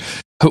remember,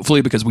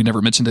 hopefully, because we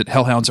never mentioned it.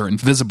 Hellhounds are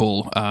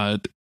invisible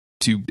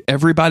to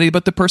everybody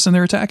but the person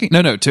they're attacking.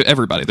 No, to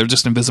everybody. They're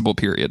just invisible.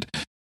 Period.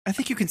 I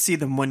think you can see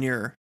them when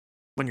you're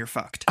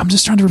fucked. I'm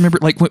just trying to remember,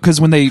 like,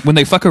 because when they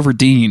fuck over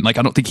Dean, like,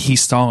 I don't think he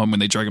saw him when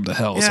they drag him to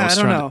hell. Yeah,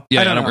 so I don't know.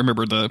 I don't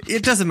remember the.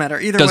 It doesn't matter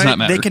either Does way. not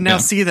matter. They can now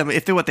see them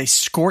if they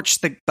scorch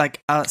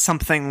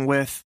something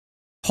with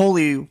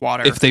holy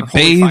water. If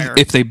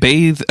they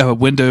bathe a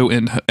window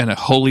in a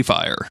holy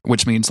fire,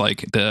 which means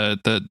like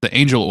the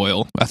angel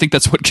oil. I think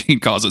that's what Gene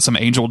calls it, some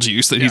angel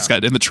juice that he's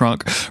got in the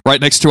trunk,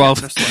 right next to all.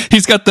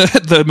 He's got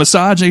the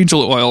massage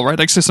angel oil right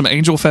next to some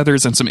angel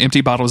feathers and some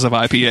empty bottles of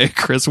IPA.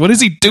 Chris, what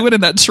is he doing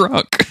in that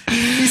trunk?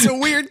 He's a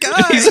weird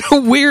guy. He's a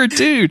weird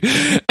dude.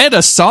 And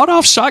a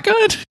sawed-off shotgun.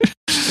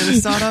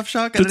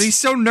 And he's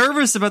so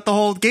nervous about the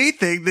whole gay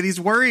thing that he's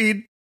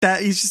worried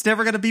that he's just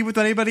never going to be with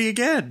anybody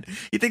again.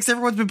 He thinks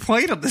everyone's been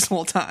playing him this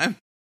whole time.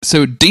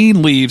 So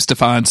Dean leaves to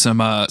find some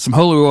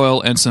holy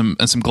oil and some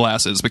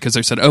glasses, because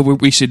they said, "Oh,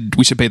 we should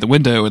bathe the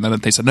window," and then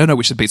they said, "No,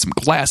 we should bathe some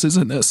glasses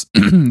in this.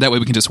 That way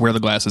we can just wear the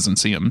glasses and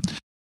see them."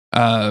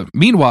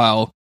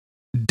 Meanwhile,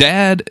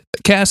 Dad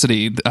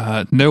Cassidy,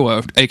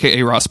 Noah,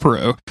 aka Ross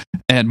Perot,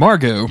 and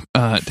Margot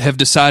have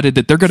decided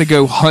that they're going to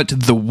go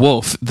hunt the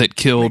wolf that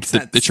killed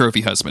the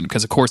trophy husband,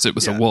 because of course it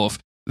was a wolf.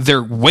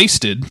 They're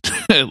wasted.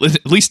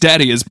 At least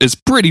Daddy is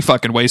pretty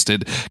fucking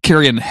wasted,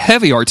 carrying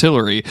heavy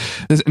artillery.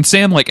 And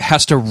Sam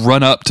has to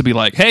run up to be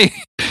like, hey,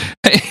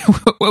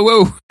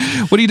 whoa,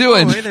 what are you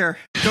doing? Oh, hey there.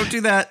 Don't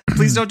do that.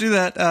 Please don't do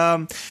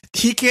that.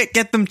 He can't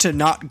get them to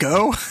not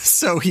go,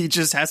 so he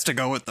just has to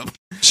go with them.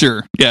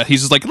 Sure. Yeah,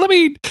 he's just like, let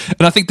me.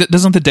 And I think that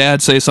doesn't the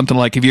dad say something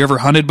like, "Have you ever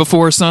hunted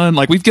before, son?"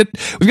 Like we've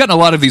gotten a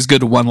lot of these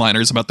good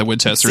one-liners about the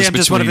Winchesters. Sam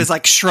just one of his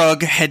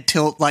shrug, head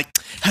tilt,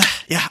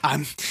 yeah,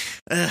 I'm.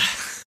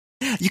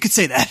 You could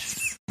say that.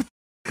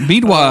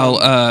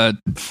 Meanwhile,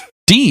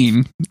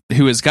 Dean,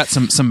 who has got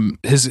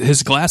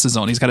his glasses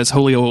on, he's got his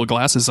holy oil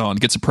glasses on,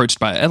 gets approached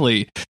by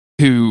Ellie,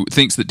 who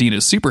thinks that Dean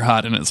is super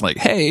hot, and is like,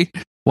 "Hey,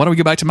 why don't we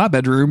go back to my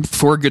bedroom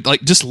for a good?"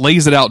 Just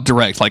lays it out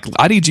direct. Like,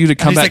 I need you to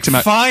come back to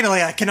my.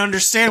 Finally, I can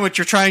understand what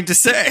you're trying to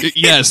say.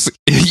 Yes,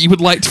 you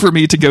would like for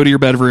me to go to your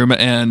bedroom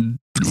and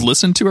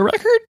listen to a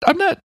record? I'm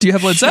not. Do you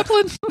have Led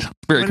Zeppelin?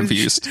 Very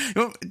confused.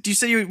 Do you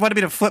say you wanted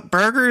me to flip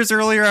burgers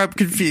earlier? I'm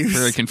confused.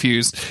 Very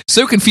confused.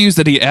 So confused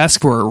that he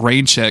asked for a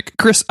rain check.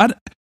 Chris, I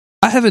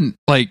haven't,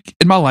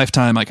 in my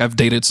lifetime, I've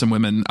dated some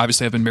women.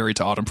 Obviously, I've been married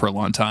to Autumn for a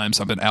long time,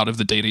 so I've been out of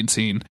the dating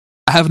scene.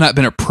 I have not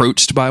been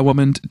approached by a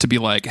woman to be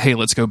like, "Hey,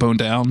 let's go bone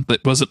down."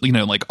 That wasn't,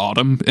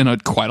 Autumn in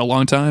quite a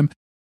long time.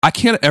 I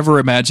can't ever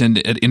imagine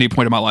at any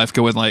point in my life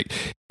going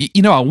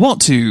I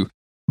want to,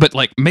 but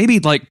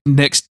maybe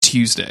next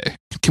Tuesday.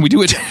 Can we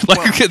do it?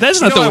 That's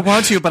not the. I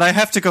want to, but I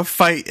have to go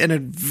fight an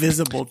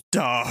invisible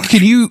dog.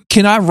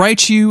 Can I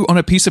write you on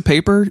a piece of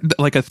paper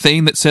a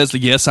thing that says,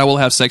 "Yes, I will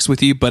have sex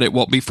with you, but it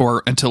won't be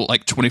for until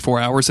 24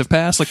 hours have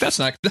passed"? That's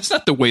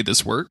not the way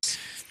this works.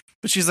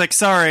 But she's like,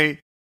 "Sorry,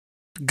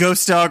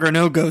 ghost dog or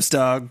no ghost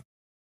dog,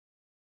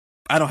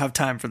 I don't have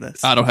time for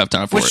this. I don't have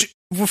time for it."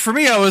 Well, for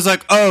me, I was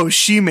like, "Oh,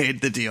 she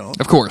made the deal."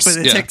 Of course,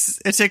 but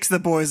it takes the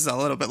boys a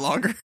little bit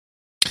longer.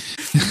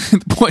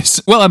 Boys,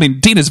 well,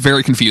 Dean is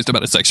very confused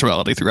about his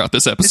sexuality throughout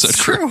this episode.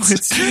 It's true.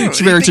 It's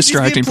very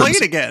distracting. He's being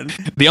played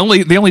again. The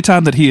only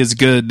time that he is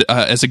good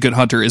as a good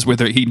hunter is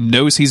whether he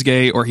knows he's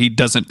gay or he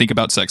doesn't think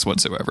about sex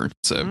whatsoever.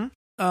 So,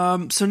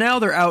 so now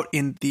they're out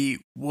in the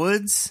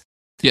woods.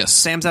 Yes,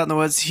 Sam's out in the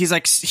woods. He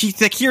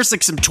hears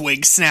some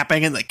twigs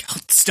snapping and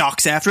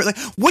stalks after it.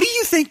 What do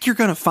you think you're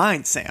gonna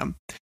find, Sam?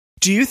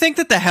 Do you think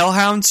that the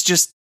hellhounds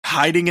just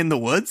hiding in the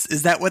woods?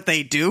 Is that what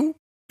they do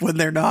when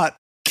they're not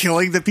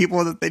killing the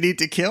people that they need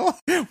to kill?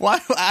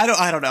 Why? I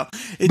don't know.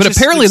 But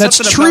apparently that's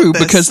true,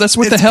 because that's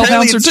what the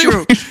hellhounds are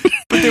doing.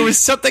 But there was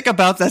something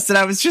about this that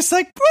I was just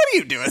like, "What are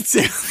you doing,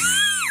 Sam?"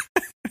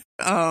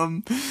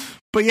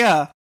 But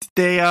yeah,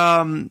 they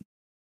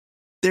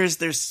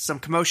there's some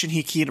commotion.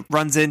 He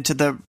runs into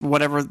the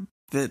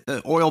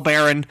oil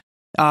baron,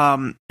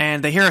 and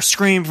they hear a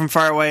scream from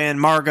far away. And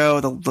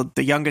Margot,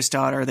 the youngest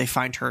daughter, they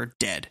find her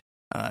dead.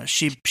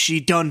 She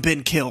done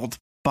been killed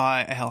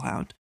by a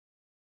hellhound.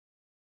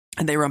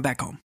 And they run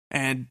back home.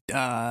 And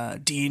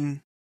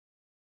Dean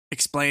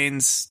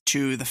explains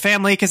to the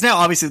family, because now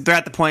obviously they're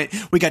at the point,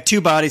 we got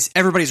two bodies,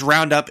 everybody's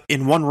round up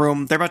in one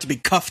room, they're about to be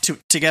cuffed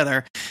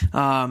together.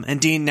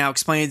 And Dean now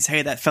explains,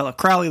 "Hey, that fellow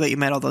Crowley that you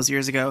met all those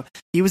years ago,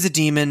 he was a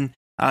demon.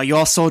 You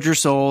all sold your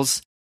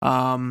souls.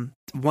 One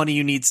of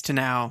you needs to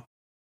now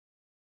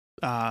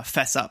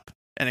fess up,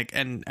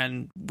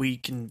 and we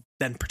can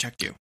then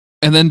protect you."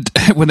 And then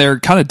when they're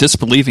kind of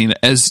disbelieving,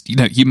 as you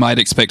know, you might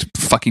expect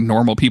fucking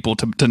normal people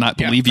to not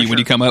believe you when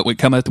you come up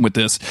with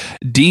this.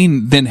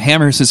 Dean then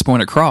hammers his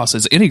point across,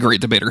 as any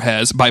great debater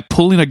has, by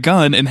pulling a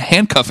gun and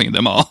handcuffing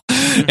them all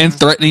and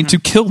threatening to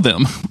kill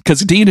them. Because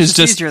Dean is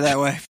just easier that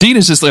way. Dean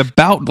is just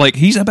about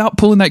he's about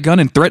pulling that gun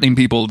and threatening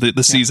people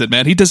this season,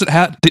 man. He doesn't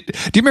have. Do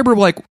you remember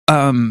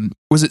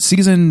was it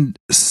season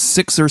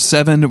 6 or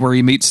 7 where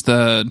he meets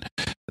the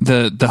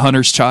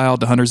hunter's child,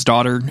 the hunter's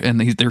daughter,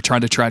 and they're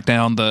trying to track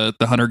down the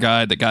hunter guy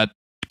that got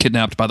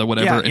kidnapped by the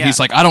whatever, and he's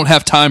like, I don't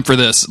have time for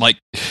this. Like,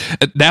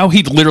 now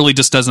he literally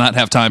just does not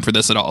have time for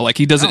this at all. Like,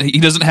 he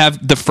doesn't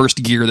have the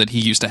first gear that he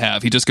used to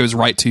have. He just goes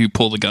right to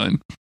pull the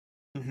gun.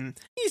 Mm-hmm.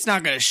 He's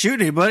not going to shoot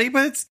anybody,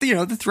 but it's,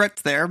 the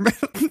threat's there.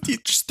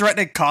 He's just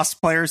threatening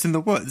cosplayers in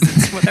the woods.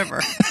 It's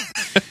whatever.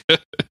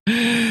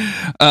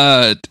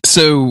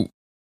 So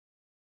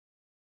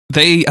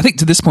I think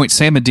to this point,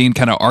 Sam and Dean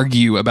kind of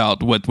argue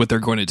about what they're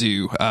going to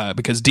do,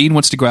 because Dean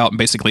wants to go out and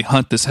basically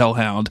hunt this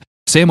hellhound.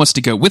 Sam wants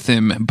to go with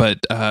him,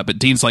 but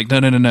Dean's like,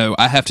 no,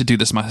 I have to do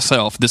this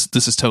myself. This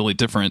is totally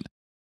different.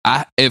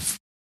 If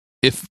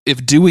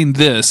doing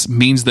this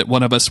means that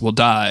one of us will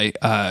die,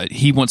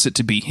 he wants it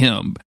to be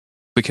him,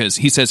 because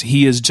he says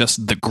he is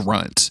just the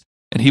grunt,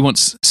 and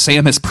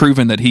Sam has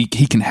proven that he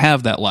can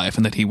have that life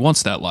and that he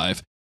wants that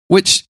life,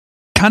 which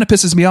kind of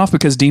pisses me off,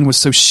 because Dean was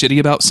so shitty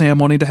about Sam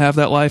wanting to have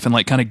that life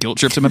and kind of guilt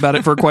tripped him about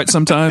it for quite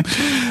some time.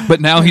 But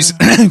now he's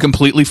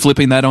completely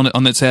flipping that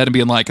on its head and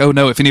being like, oh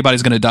no, if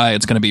anybody's going to die,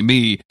 it's going to be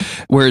me.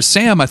 Whereas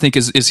Sam, I think,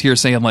 is here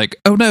saying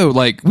oh no,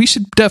 we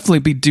should definitely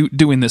be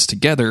doing this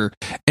together.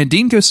 And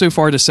Dean goes so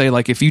far to say,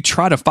 if you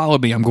try to follow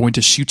me, I'm going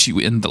to shoot you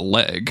in the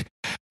leg,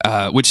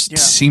 which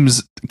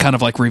seems kind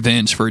of like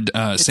revenge for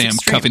Sam extreme.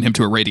 cuffing him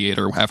to a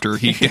radiator after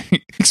he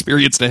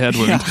experienced a head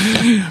wound.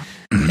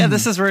 Yeah,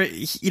 this is where,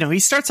 he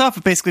starts off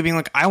with basically being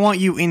like, I want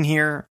you in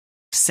here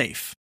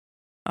safe.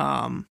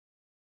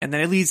 And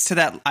then it leads to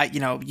that,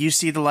 you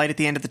see the light at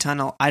the end of the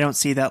tunnel. I don't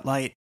see that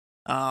light.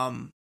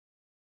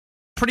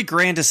 Pretty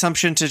grand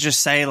assumption to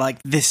just say,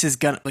 this is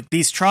gonna,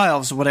 these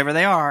trials, whatever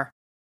they are,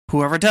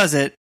 whoever does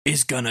it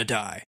is gonna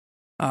die.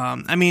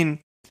 I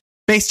mean,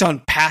 based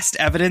on past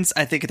evidence,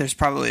 I think there's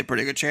probably a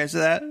pretty good chance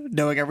of that,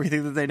 knowing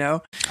everything that they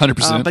know.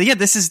 100%. But yeah,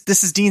 this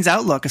is Dean's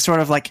outlook, a sort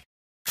of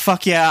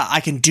fuck yeah, I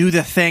can do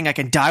the thing. I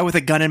can die with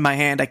a gun in my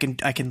hand. I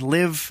can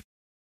live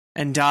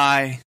and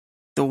die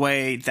the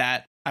way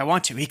that I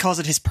want to. He calls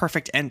it his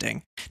perfect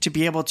ending. To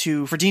be able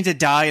for Dean to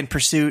die in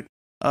pursuit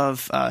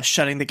of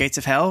shutting the gates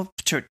of hell,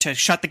 to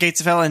shut the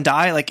gates of hell and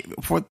die,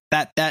 for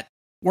that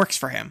works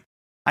for him.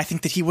 I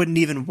think that he wouldn't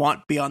even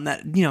want beyond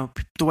that,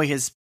 the way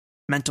his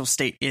mental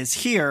state is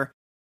here,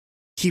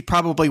 he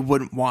probably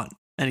wouldn't want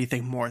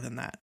anything more than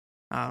that.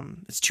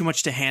 It's too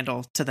much to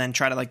handle to then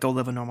try to go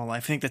live a normal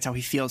life. I think that's how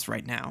he feels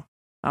right now,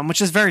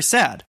 which is very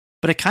sad,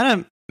 but it kind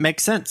of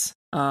makes sense.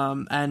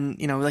 And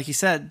like you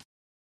said,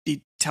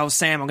 he tells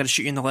Sam, I'm going to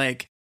shoot you in the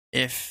leg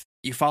if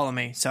you follow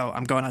me. So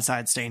I'm going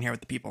outside, staying here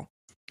with the people.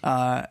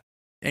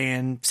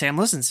 And Sam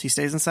listens. He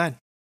stays inside.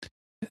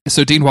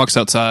 So Dean walks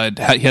outside.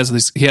 He has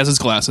his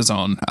glasses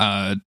on.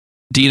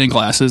 Dean in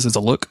glasses is a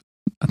look.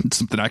 It's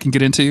something I can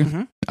get into.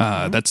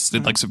 Mm-hmm.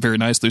 That's very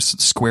nice. Those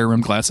square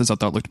rim glasses I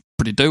thought looked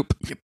pretty dope.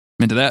 Yep.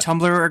 I'm into that.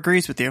 Tumblr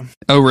agrees with you.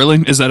 Oh,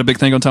 really? Is that a big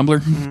thing on Tumblr?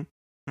 Mm-hmm.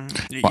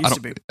 It used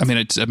to be.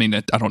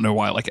 I don't know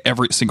why.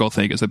 Every single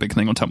thing is a big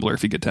thing on Tumblr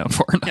if you get down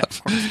far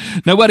enough.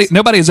 Yeah,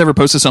 nobody has ever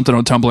posted something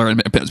on Tumblr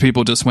and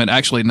people just went,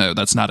 actually, no,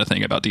 that's not a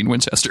thing about Dean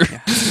Winchester.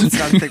 Yeah, it's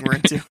not a thing we're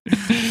into.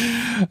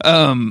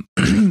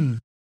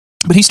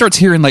 But he starts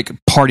hearing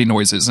party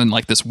noises and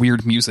this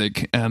weird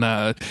music,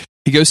 and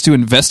he goes to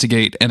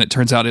investigate, and it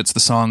turns out it's the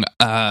song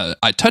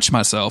 "I Touch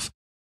Myself."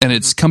 And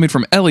it's coming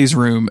from Ellie's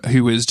room,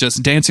 who is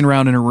just dancing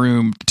around in a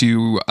room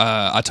to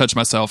I Touch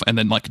Myself, and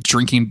then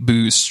drinking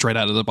booze straight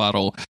out of the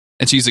bottle.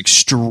 And she's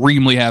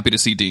extremely happy to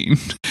see Dean.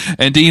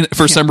 And Dean,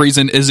 for some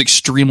reason, is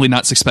extremely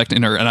not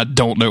suspecting her, and I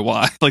don't know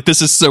why.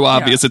 This is so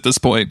obvious at this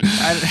point.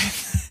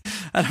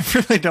 I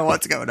don't really know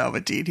what's going on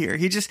with Dean here. I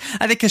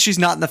think because she's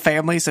not in the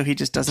family, so he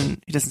just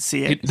doesn't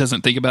see it. He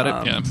doesn't think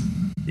about it,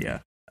 Yeah.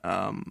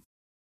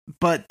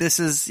 But this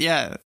is,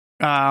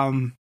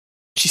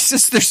 she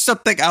says there's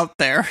something out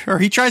there, or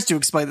he tries to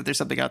explain that there's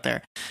something out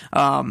there.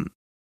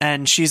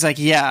 And she's like,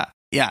 yeah,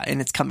 and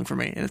it's coming for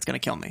me, and it's going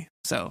to kill me.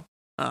 So,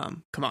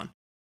 come on.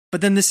 But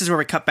then this is where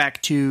we cut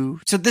back to,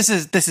 so this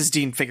is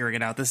Dean figuring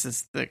it out. This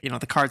is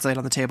the cards laid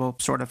on the table,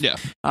 sort of. Yeah.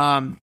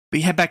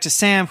 We head back to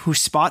Sam, who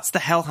spots the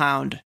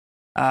hellhound,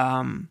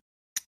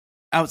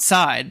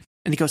 outside,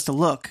 and he goes to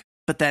look,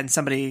 but then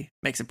somebody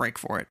makes a break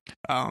for it,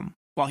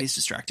 while he's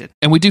distracted.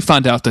 And we do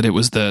find out that it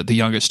was the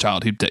youngest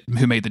child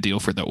who made the deal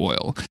for the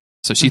oil.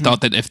 So she thought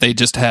that if they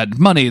just had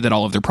money, that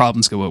all of their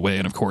problems go away.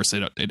 And of course,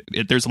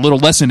 there's a little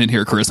lesson in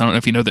here, Chris. I don't know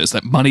if you know this,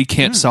 that money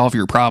can't solve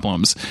your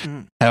problems.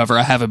 However,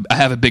 I have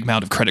a big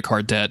amount of credit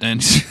card debt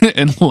and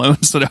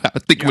loans that I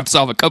think would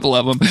solve a couple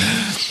of them.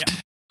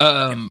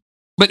 Yeah.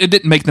 But it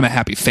didn't make them a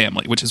happy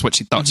family, which is what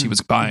she thought she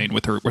was buying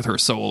with her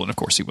soul. And of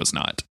course, she was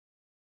not.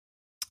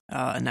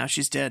 And now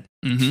she's dead.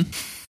 Mm-hmm.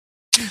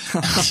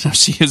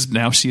 She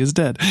is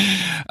dead.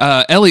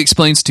 Ellie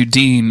explains to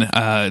Dean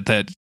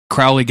that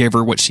Crowley gave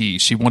her what she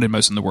wanted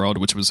most in the world,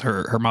 which was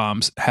her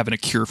mom's having a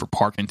cure for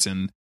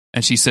Parkinson.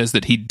 And she says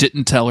that he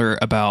didn't tell her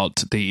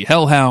about the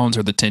hellhounds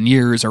or the 10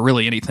 years or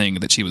really anything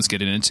that she was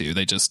getting into.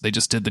 They just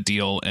did the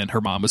deal, and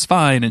her mom was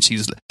fine, and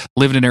she's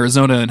living in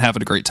Arizona and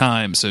having a great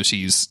time. So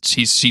she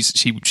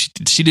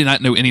did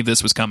not know any of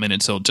this was coming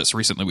until just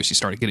recently when she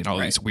started getting all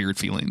these weird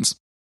feelings.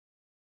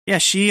 Yeah,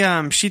 she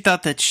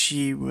thought that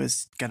she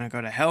was gonna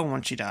go to hell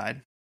when she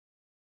died,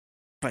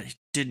 but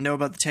didn't know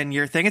about the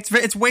 10-year thing.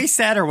 It's way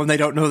sadder when they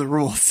don't know the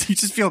rules. You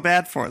just feel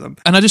bad for them.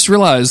 And I just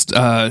realized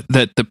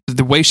that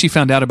the way she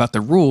found out about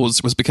the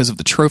rules was because of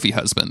the trophy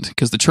husband,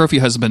 because the trophy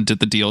husband did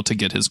the deal to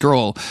get his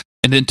girl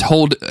and then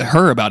told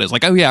her about it. It's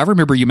like, oh yeah, I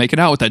remember you making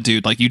out with that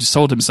dude. Like, you just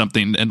told him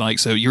something, and like,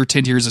 so your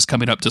 10 years is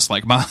coming up just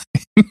like mine.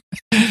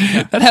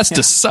 That has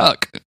to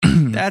suck.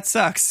 That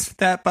sucks.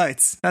 That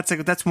bites.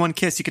 That's one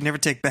kiss you can never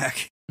take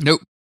back. Nope.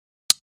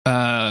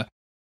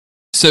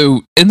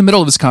 So in the middle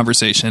of this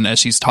conversation, as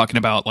she's talking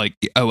about like,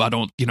 oh, I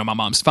don't, my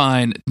mom's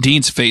fine,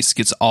 Dean's face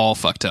gets all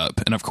fucked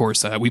up. And of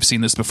course, we've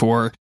seen this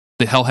before.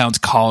 The hellhounds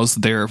cause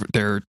their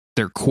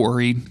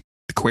quarry,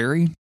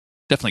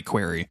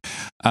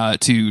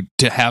 to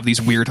have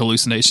these weird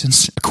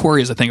hallucinations. A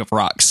quarry is a thing of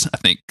rocks, I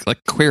think. Like,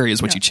 quarry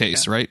is what you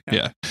chase, right?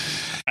 Yeah.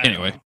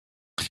 Anyway.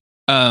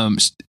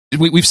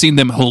 We've seen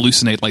them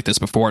hallucinate like this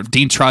before.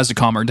 Dean tries to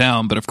calm her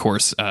down, but of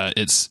course,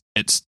 it's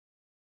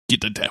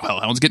the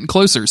hellhound's getting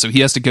closer, so he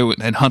has to go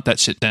and hunt that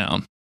shit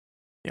down.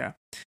 Yeah.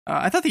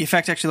 I thought the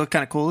effect actually looked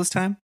kind of cool this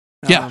time.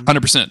 Yeah,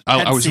 100%.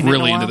 I was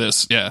really into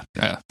this. Yeah.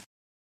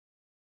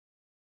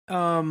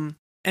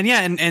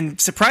 And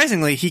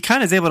surprisingly, he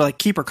kind of is able to like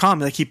keep her calm.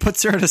 Like, he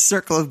puts her in a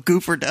circle of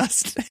goofer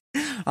dust.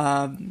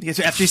 After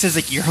he says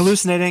like, you're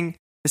hallucinating,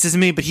 this isn't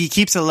me, but he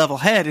keeps a level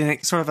head, and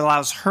it sort of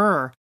allows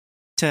her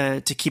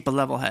to keep a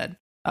level head.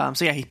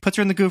 So yeah, he puts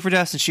her in the goofer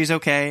dust, and she's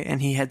okay,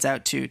 and he heads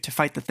out to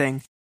fight the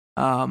thing.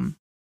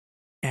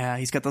 Yeah,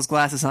 he's got those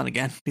glasses on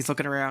again. He's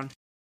looking around.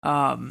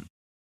 And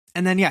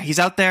then, yeah, he's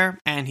out there,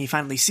 and he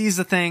finally sees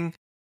the thing.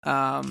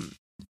 It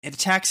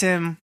attacks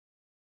him.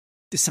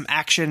 There's some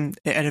action.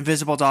 An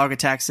invisible dog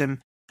attacks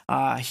him.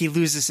 He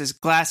loses his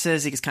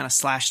glasses. He gets kind of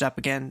slashed up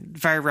again.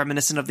 Very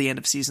reminiscent of the end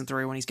of season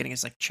 3 when he's getting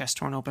his like chest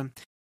torn open.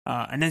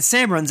 And then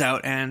Sam runs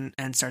out and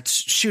starts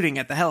shooting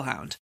at the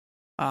hellhound.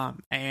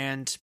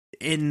 And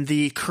in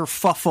the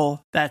kerfuffle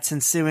that's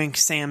ensuing,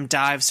 Sam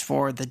dives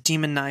for the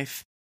demon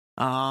knife.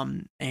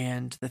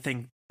 And the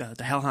thing,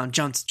 the hellhound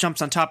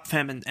jumps on top of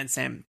him, and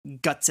Sam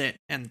guts it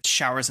and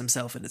showers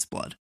himself in its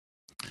blood.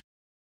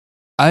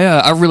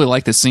 I really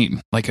like this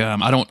scene. Like,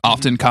 I don't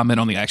often comment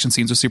on the action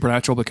scenes of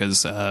Supernatural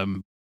because, a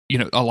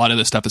lot of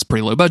this stuff is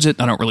pretty low budget.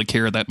 I don't really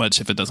care that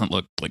much if it doesn't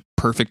look like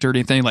perfect or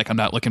anything. Like, I'm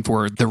not looking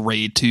for the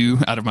Raid 2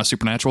 out of my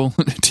Supernatural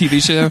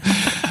TV show.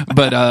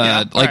 But,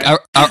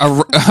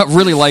 I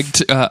really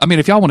liked,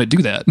 if y'all want to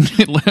do that,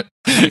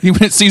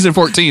 even at season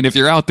 14, if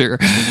you're out there,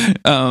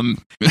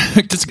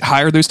 just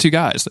hire those two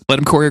guys. Let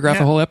them choreograph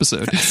a whole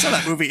episode. I saw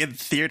that movie in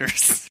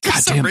theaters.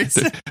 God damn it.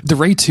 The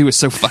Raid 2 is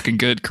so fucking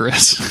good,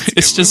 Chris.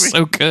 It's just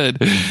so good.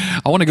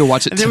 I want to go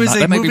watch it tonight.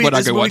 That might be what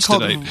I go watch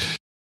tonight.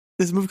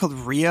 There's a movie called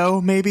Rio,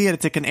 maybe, and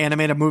it's like an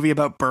animated movie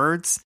about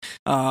birds.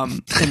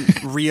 And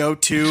Rio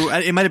 2,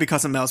 it might have been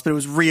something else, but it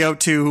was Rio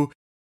 2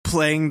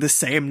 playing the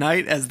same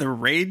night as the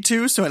Raid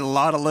 2, so a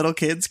lot of little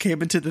kids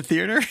came into the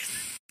theater.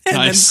 And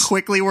then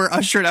quickly were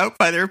ushered out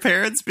by their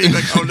parents, being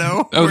like, "Oh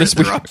no, we're in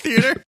the wrong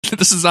theater."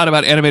 This is not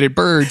about animated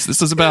birds.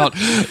 This is about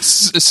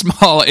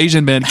small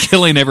Asian men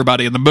killing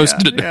everybody in the most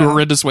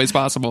horrendous ways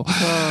possible.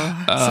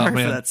 Sorry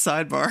for that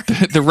sidebar.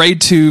 The Raid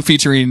 2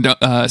 featuring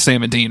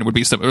Sam and Dean would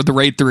be some, or the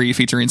Raid 3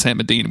 featuring Sam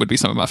and Dean would be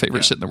some of my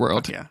favorite shit in the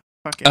world.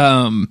 Fuck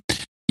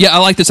yeah. I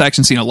like this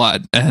action scene a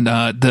lot, and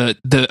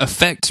the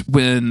effect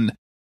when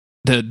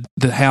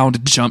the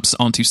hound jumps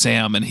onto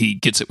Sam and he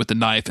gets it with the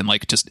knife and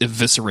like just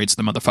eviscerates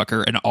the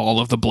motherfucker, and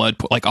all of the blood,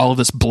 like all of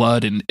this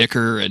blood and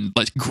ichor and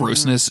like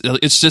grossness.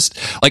 It's just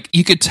like,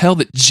 you could tell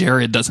that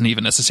Jared doesn't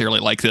even necessarily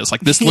like this. Like,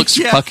 this looks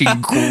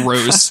fucking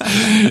gross.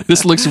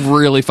 This looks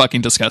really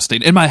fucking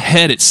disgusting. In my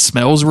head, it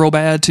smells real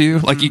bad too.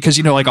 Like, because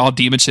like all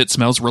demon shit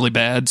smells really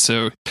bad.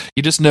 So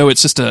you just know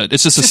it's just a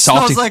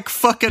salty. Smells like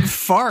fucking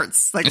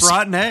farts, like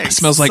rotten eggs. It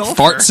smells like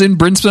farts and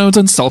brimstones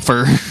and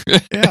sulfur.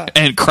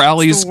 And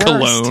Crowley's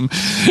cologne.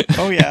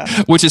 Oh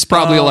yeah, which is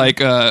probably like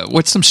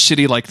what's some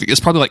shitty, like, it's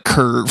probably like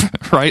Curve,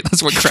 right?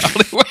 That's what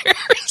Crowley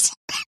wears.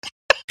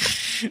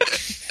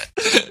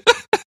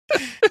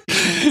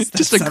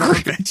 Just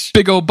a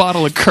big old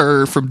bottle of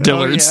Curve from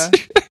Dillard's. Oh,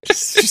 yeah.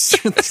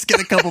 just get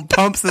a couple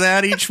pumps of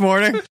that each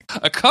morning.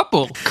 A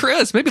couple,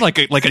 Chris, maybe like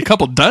a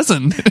couple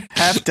dozen,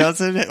 half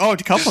dozen. Oh, a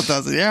couple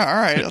dozen. Yeah, all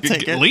right, I'll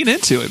take it. Lean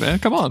into it, man.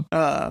 Come on.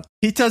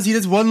 He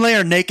does one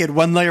layer naked,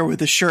 one layer with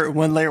his shirt, and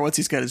one layer once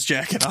he's got his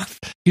jacket on.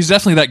 He's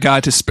definitely that guy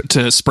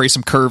to spray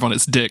some Curve on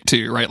his dick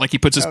too, right? Like, he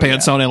puts his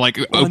pants on and like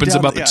opens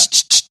them up.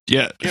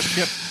 Yep.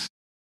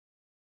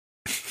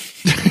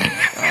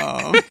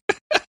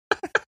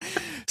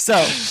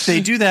 So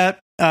they do that.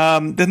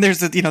 Then there's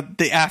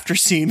the after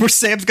scene where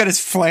Sam's got his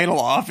flannel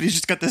off and he's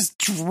just got this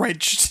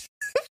drenched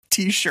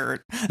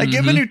t-shirt.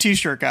 Give him a new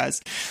t-shirt,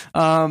 guys.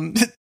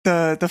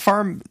 The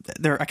farm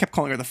there, I kept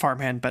calling her the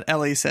farmhand, but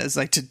Ellie says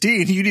to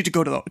Dean, you need to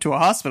go to a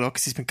hospital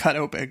because he's been cut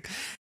open.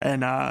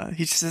 And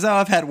he just says, oh,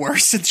 I've had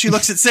worse. And she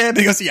looks at Sam and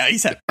he goes, yeah,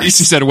 he's had worse.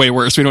 He said way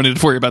worse. We don't need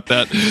to worry about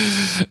that.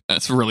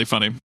 That's really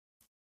funny.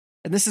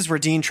 And this is where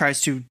Dean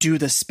tries to do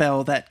the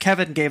spell that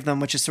Kevin gave them,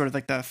 which is sort of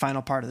like the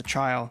final part of the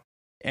trial.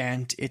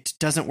 And it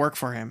doesn't work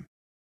for him.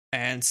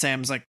 And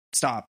Sam's like,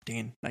 stop,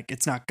 Dean.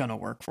 It's not going to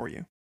work for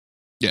you.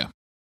 Yeah.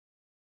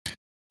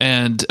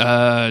 And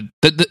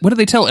what do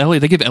they tell Ellie?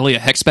 They give Ellie a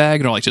hex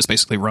bag and just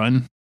basically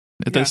run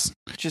at this.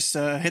 Just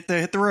hit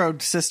the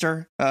road,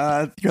 sister.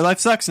 Your life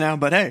sucks now,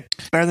 but hey,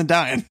 it's better than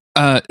dying.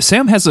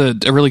 Sam has a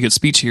really good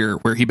speech here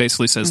where he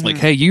basically says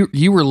hey,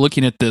 you were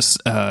looking at this,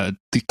 the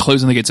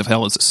closing the gates of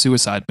hell as a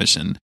suicide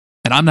mission.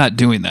 And I'm not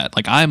doing that.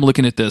 I'm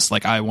looking at this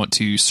I want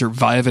to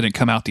survive it and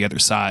come out the other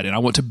side. And I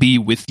want to be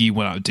with you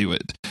when I do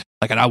it.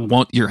 And I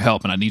want your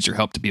help and I need your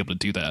help to be able to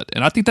do that.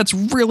 And I think that's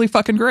really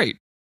fucking great.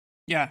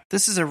 Yeah,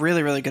 this is a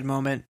really, really good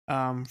moment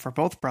for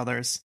both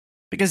brothers.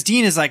 Because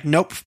Dean is like,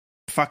 nope,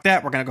 fuck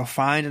that. We're going to go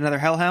find another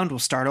hellhound. We'll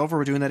start over.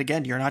 We're doing that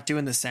again. You're not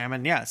doing this, Sam.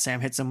 And yeah, Sam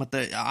hits him with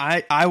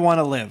I want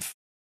to live.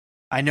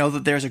 I know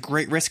that there's a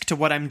great risk to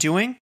what I'm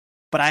doing,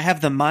 but I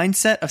have the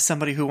mindset of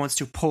somebody who wants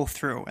to pull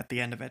through at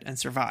the end of it and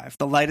survive.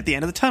 The light at the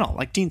end of the tunnel,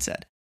 like Dean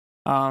said.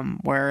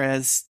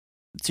 Whereas,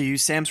 to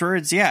use Sam's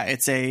words, yeah,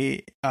 it's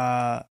a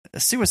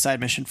suicide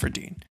mission for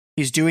Dean.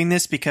 He's doing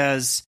this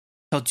because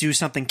he'll do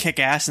something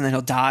kick-ass and then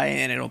he'll die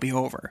and it'll be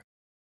over.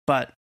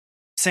 But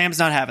Sam's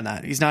not having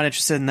that. He's not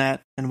interested in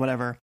that and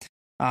whatever.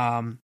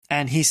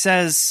 And he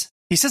says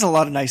a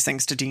lot of nice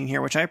things to Dean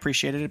here, which I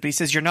appreciated. But he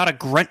says, you're not a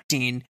grunt,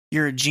 Dean.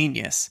 You're a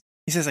genius.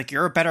 He says,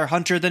 you're a better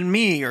hunter than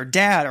me or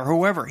Dad or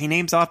whoever. He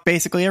names off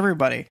basically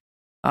everybody.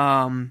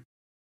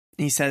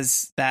 He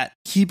says that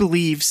he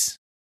believes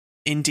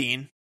in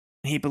Dean.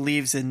 He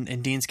believes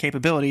in Dean's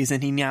capabilities,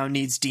 and he now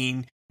needs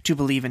Dean to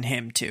believe in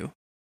him too.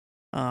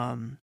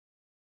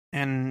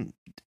 And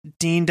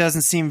Dean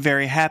doesn't seem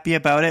very happy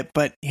about it,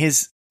 but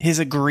his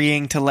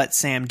agreeing to let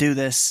Sam do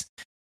this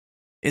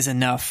is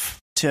enough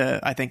to,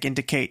 I think,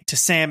 indicate to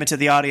Sam and to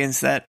the audience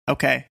that,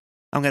 okay,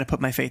 I'm going to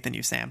put my faith in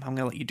you, Sam. I'm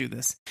going to let you do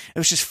this.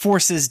 It just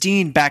forces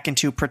Dean back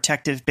into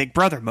protective big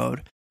brother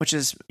mode, which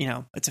is,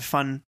 it's a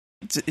fun,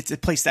 it's a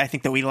place that I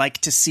think that we like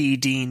to see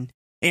Dean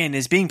in,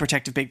 is being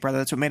protective big brother.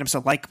 That's what made him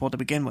so likable to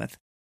begin with.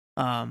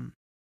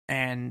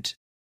 And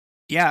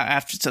yeah,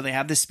 so they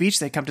have this speech,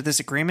 they come to this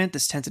agreement,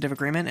 this tentative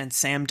agreement, and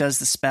Sam does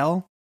the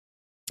spell,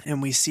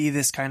 and we see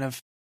this kind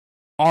of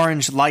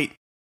orange light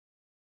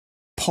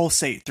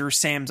pulsate through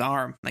Sam's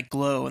arm,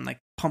 glow and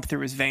pump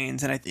through his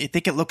veins, and I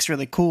think it looks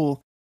really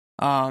cool.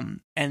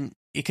 And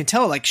you can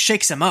tell it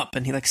shakes him up,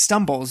 and he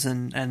stumbles,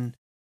 and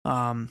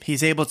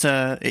he's able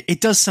to.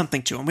 It does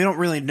something to him. We don't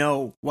really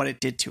know what it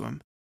did to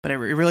him, but it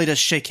really does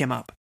shake him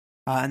up.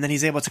 And then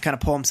he's able to kind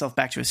of pull himself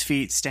back to his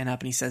feet, stand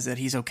up, and he says that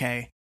he's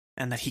okay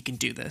and that he can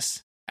do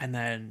this. And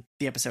then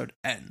the episode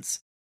ends,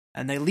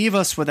 and they leave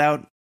us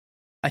without,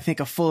 I think,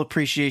 a full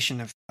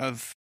appreciation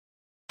of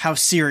how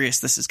serious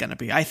this is going to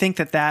be. I think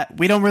that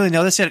we don't really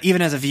know this yet,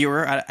 even as a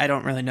viewer. I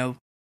don't really know.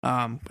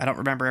 I don't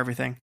remember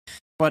everything,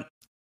 but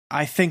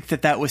I think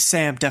that was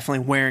Sam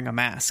definitely wearing a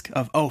mask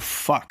of, oh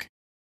fuck,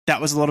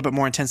 that was a little bit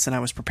more intense than I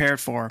was prepared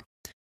for.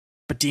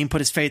 But Dean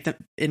put his faith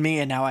in me,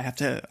 and now I have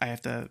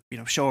to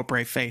show a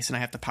brave face, and I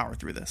have to power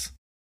through this.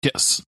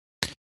 Yes.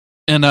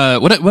 And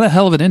what a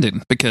hell of an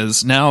ending,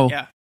 because now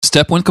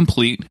step 1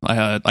 complete.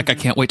 I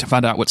can't wait to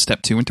find out what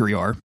step 2 and 3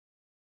 are.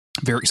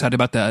 Very excited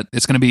about that.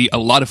 It's going to be a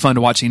lot of fun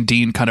watching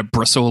Dean kind of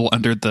bristle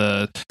under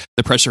the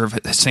pressure of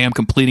Sam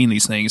completing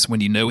these things when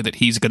you know that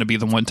he's going to be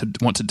the one to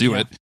want to do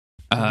it.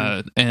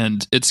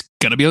 And it's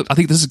going to be, I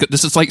think this is good.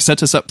 This is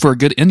sets us up for a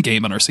good end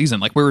game on our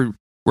season. We're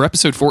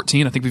episode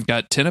 14. I think we've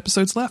got 10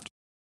 episodes left.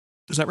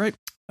 Is that right?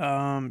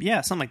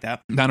 Yeah, something like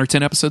that. 9 or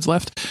 10 episodes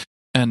left.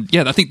 And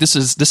yeah, I think this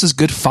is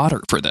good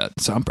fodder for that.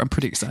 So I'm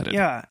pretty excited.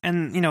 Yeah,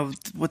 and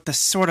with the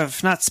sort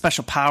of not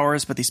special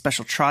powers, but these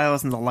special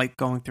trials and the light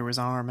going through his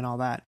arm and all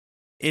that,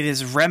 it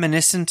is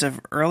reminiscent of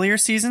earlier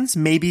seasons,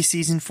 maybe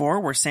season 4,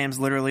 where Sam's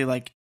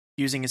literally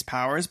using his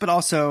powers, but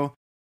also,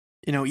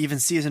 even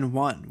season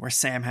 1, where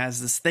Sam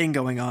has this thing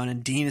going on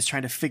and Dean is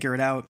trying to figure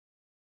it out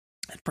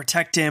and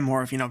protect him,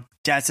 or if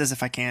Dad says,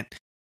 if I can't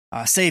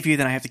save you,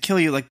 then I have to kill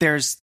you.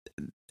 There's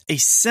a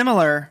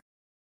similar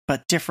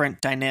but different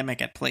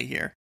dynamic at play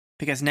here,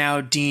 because now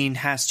Dean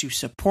has to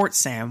support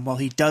Sam while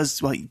he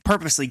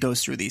purposely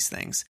goes through these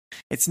things.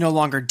 It's no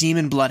longer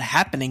demon blood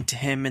happening to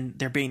him and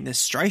there being this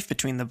strife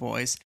between the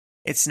boys.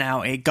 It's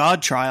now a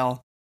god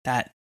trial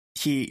that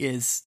he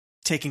is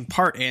taking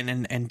part in,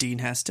 and Dean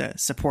has to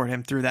support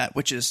him through that,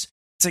 which is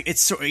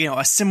it's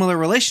a similar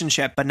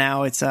relationship, but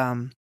now it's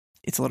a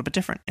little bit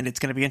different, and it's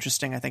going to be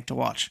interesting, I think, to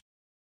watch.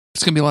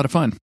 It's going to be a lot of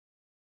fun.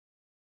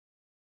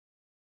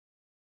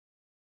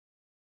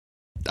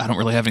 I don't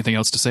really have anything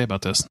else to say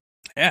about this.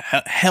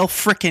 Yeah, hell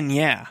frickin'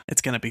 yeah.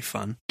 It's going to be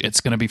fun. It's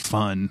going to be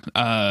fun.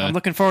 I'm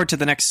looking forward to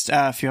the next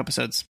few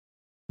episodes.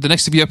 The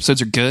next few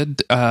episodes are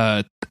good.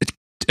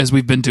 As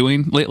we've been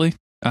doing lately,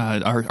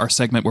 our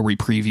segment where we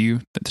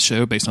preview the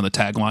show based on the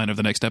tagline of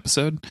the next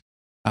episode.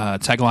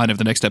 Tagline of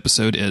the next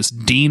episode is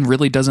Dean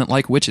really doesn't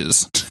like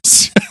witches.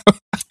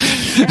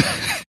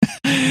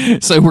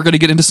 So we're going to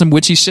get into some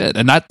witchy shit,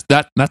 and not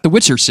the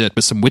Witcher shit,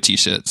 but some witchy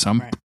shit. So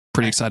I'm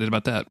pretty excited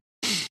about that.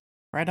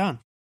 Right on.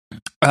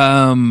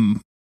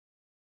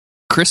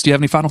 Chris, do you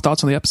have any final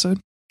thoughts on the episode?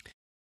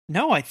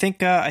 No, I think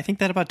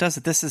that about does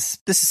it. This is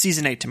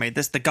season 8 to me.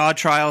 The God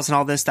trials and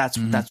all this. That's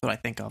what I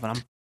think of, and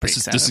I'm pretty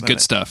excited. This is good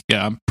stuff.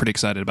 Yeah, I'm pretty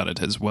excited about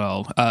it as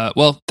well.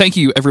 Well, thank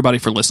you everybody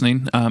for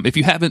listening. If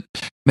you haven't,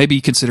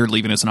 maybe consider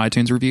leaving us an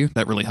iTunes review.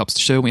 That really helps the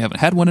show. We haven't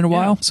had one in a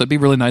while, so it'd be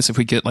really nice if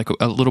we get like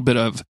a little bit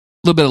of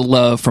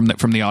love from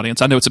the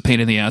audience. I know it's a pain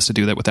in the ass to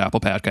do that with Apple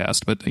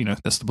Podcast, but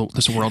that's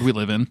the world we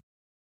live in.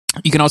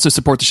 You can also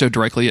support the show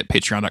directly at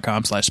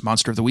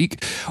patreon.com/monster of the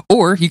week,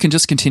 or you can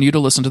just continue to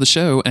listen to the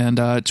show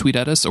and tweet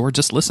at us, or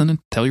just listen and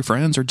tell your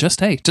friends, or just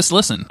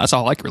listen. That's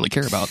all I really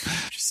care about.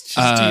 Just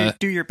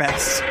do your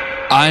best.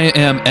 I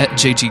am at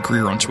JG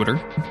Greer on Twitter.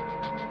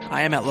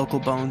 I am at Local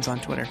Bones on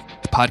Twitter.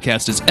 The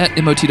podcast is at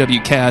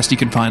MOTWcast. You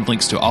can find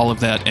links to all of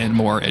that and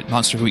more at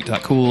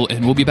monsteroftheweek.cool,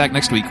 and we'll be back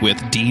next week with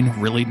Dean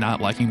really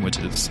not liking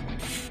witches.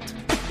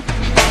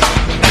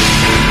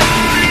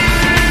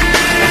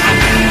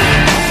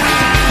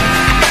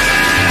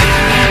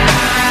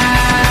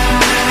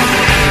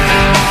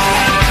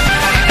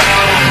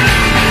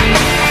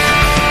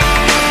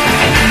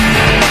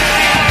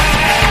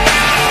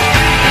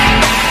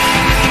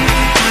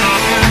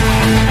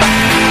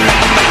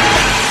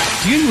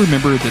 Do you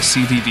remember the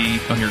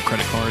CVV on your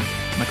credit card,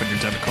 like on your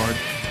debit card?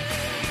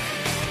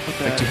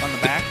 On the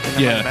back? The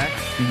number on the back?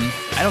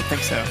 Mm-hmm. I don't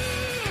think so.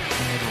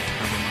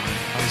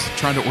 I was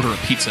trying to order a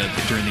pizza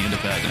during the end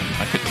of that, and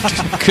I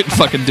couldn't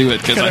fucking do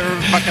it. Couldn't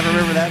fucking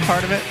remember that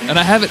part of it? And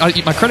I have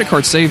it. My credit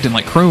card's saved in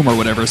like Chrome or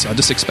whatever, so I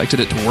just expected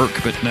it to work,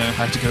 but no, I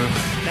have to go.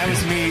 That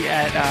was me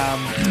at,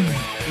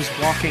 was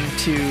walking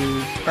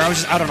to, or I was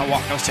just out on a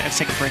walk. I was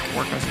taking a break at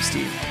work. I was with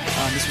Steve.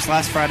 This was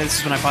last Friday. This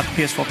is when I bought the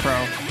PS4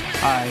 Pro.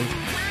 I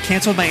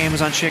canceled my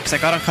Amazon shit because I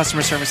got on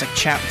customer service, like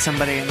chat with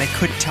somebody, and they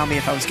couldn't tell me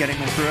if I was getting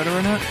my pre-order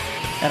or not.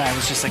 And I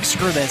was just like,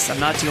 screw this. I'm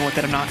not dealing with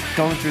it. I'm not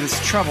going through this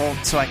trouble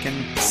so I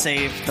can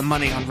save the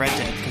money on Red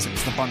Dead because it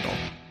was the bundle.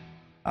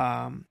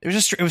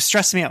 It was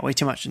stressing me out way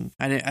too much, and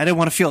I didn't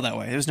want to feel that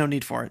way. There was no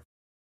need for it.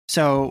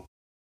 So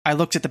I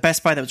looked at the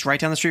Best Buy that was right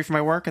down the street from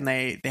my work, and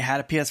they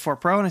had a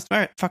PS4 Pro, and I said, all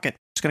right, fuck it.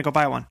 Just going to go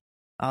buy one.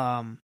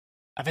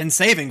 I've been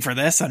saving for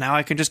this, so now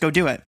I can just go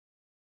do it.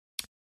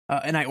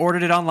 And I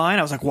ordered it online.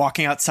 I was like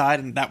walking outside,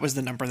 and that was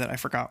the number that I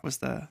forgot was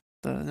the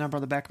number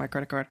on the back of my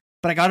credit card.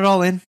 But I got it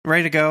all in,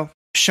 ready to go.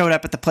 Showed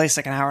up at the place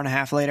like an hour and a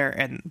half later,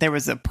 and there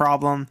was a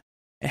problem.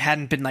 It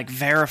hadn't been like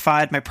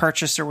verified, my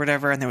purchase or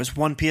whatever, and there was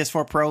one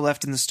PS4 Pro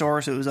left in the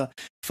store, so it was a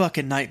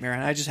fucking nightmare.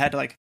 And I just had to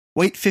like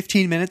wait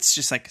 15 minutes,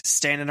 just like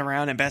standing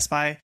around at Best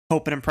Buy,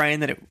 hoping and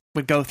praying that it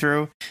would go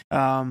through.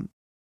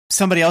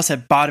 Somebody else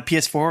had bought a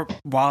PS4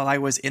 while I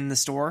was in the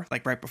store,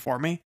 like right before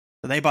me.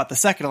 So they bought the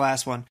second to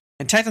last one.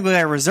 And technically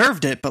I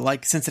reserved it, but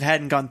like since it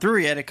hadn't gone through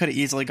yet, it could have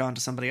easily gone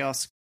to somebody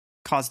else,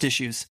 caused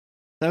issues.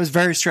 I was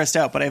very stressed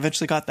out, but I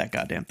eventually got that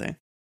goddamn thing.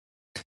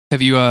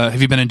 Have you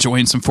been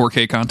enjoying some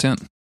 4K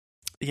content?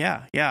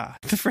 Yeah.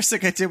 The first thing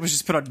I did was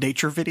just put on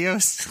nature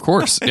videos. Of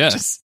course, yeah.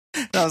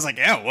 I was like,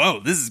 yeah, whoa,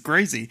 this is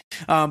crazy.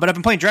 But I've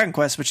been playing Dragon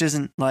Quest, which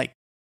isn't like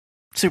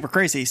super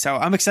crazy, so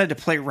I'm excited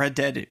to play Red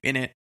Dead in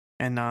it.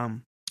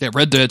 And yeah,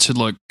 Red Dead should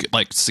look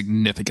like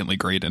significantly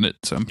great in it.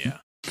 So yeah.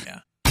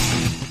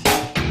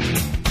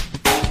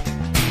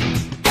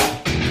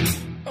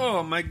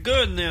 Oh my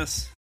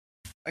goodness.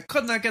 I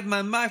could not get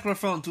my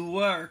microphone to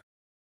work,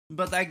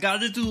 but I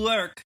got it to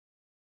work.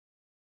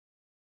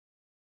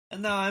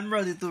 And now I'm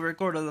ready to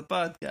record on the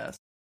podcast.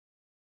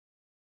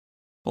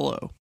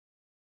 Hello.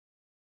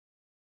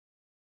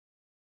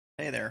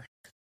 Hey there.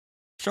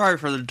 Sorry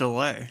for the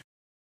delay.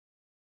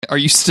 Are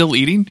you still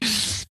eating?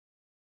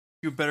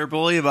 You better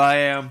believe I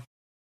am.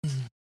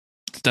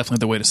 It's definitely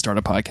the way to start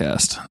a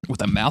podcast,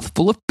 with a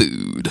mouthful of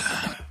food.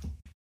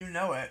 You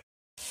know it.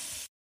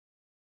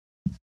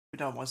 Be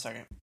done 1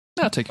 second.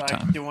 I'll take your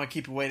time. I don't want to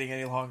keep you waiting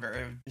any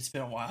longer. It's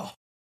been a while.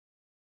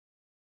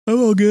 I'm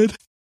all good.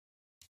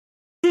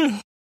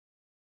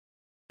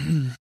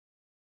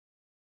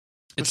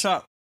 What's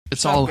up?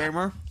 It's What's all up,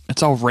 gamer?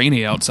 It's all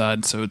rainy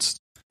outside, so it's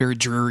very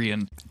dreary,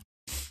 and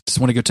just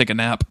want to go take a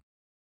nap.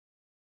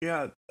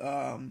 Yeah,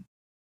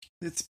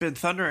 it's been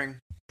thundering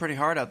pretty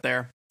hard out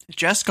there.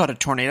 Jess got a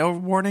tornado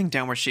warning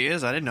down where she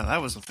is. I didn't know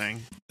that was a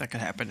thing that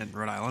could happen in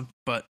Rhode Island,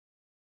 but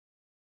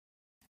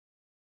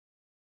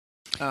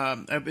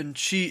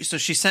she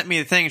sent me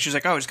the thing, and she's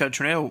like, "Oh, I just got a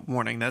tornado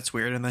warning. That's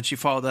weird." And then she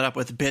followed that up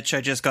with, "Bitch,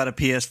 I just got a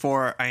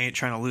PS4. I ain't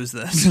trying to lose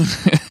this."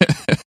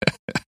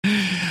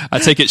 I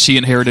take it she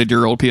inherited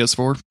your old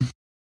PS4.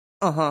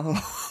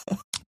 Uh-huh.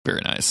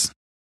 Very nice.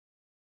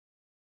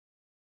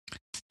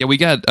 Yeah, we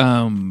got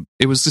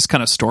it was just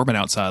kind of storming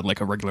outside,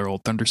 like a regular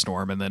old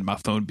thunderstorm, and then my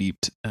phone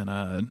beeped, and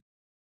I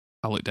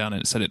looked down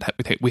and it said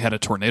we had a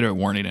tornado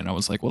warning, and I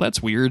was like, well,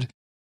 that's weird.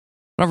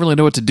 I don't really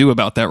know what to do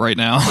about that right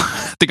now.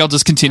 I think I'll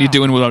just continue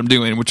doing what I'm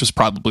doing, which is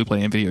probably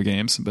playing video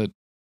games, but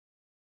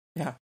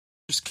yeah,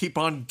 just keep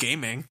on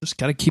gaming. Just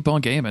gotta keep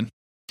on gaming.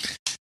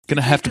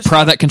 Gonna have to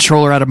pry that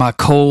controller out of my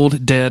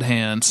cold, dead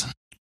hands.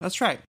 That's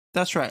right.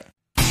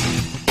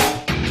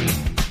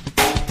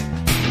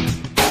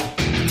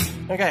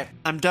 Okay,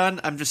 I'm done.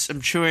 I'm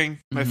chewing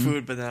my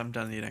food, but then I'm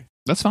done eating.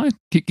 That's fine.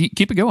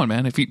 Keep it going,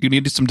 man. If you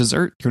need some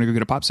dessert, you're gonna go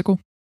get a popsicle?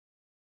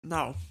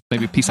 No.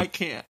 Maybe I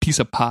can't. Piece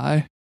of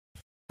pie?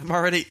 I'm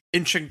already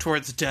inching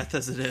towards death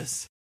as it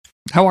is.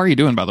 How are you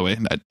doing, by the way?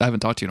 I haven't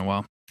talked to you in a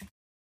while.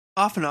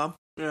 Off and on,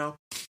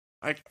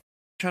 I'm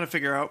trying to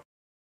figure out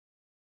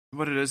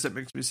what it is that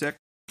makes me sick.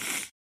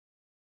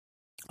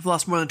 I've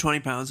lost more than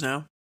 20 pounds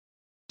now.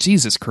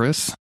 Jesus,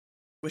 Chris.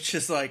 Which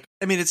is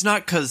it's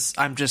not because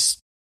I'm just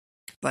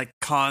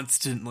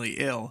constantly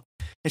ill.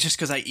 It's just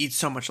because I eat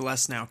so much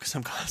less now because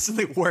I'm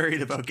constantly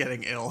worried about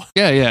getting ill.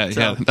 Yeah.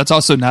 That's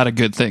also not a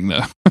good thing,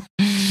 though.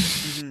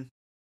 Mm-hmm.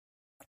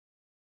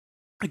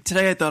 Like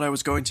today, I thought I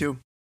was going to,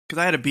 because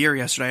I had a beer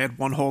yesterday. I had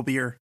one whole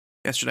beer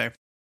yesterday.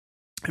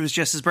 It was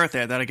just his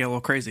birthday. I thought I'd get a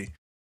little crazy.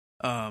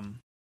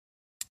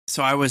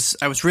 So I was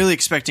really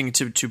expecting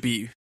to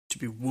be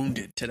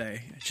wounded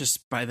today, just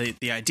by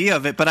the idea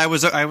of it. But I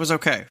was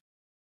okay,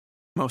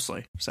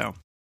 mostly. So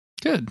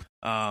good.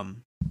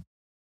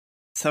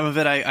 Some of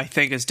it I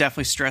think is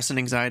definitely stress and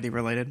anxiety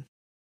related,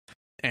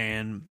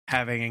 and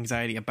having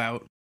anxiety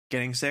about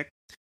getting sick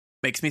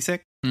makes me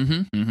sick.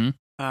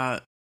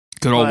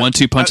 Good old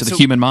 1-2 punch of the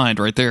human mind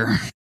right there.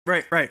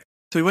 Right.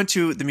 So we went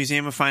to the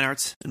Museum of Fine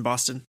Arts in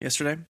Boston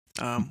yesterday.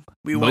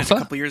 We went a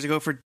couple years ago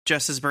for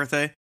Jess's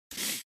birthday.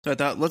 So I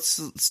thought,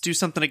 let's do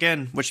something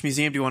again. Which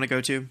museum do you want to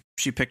go to?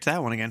 She picked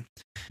that one again.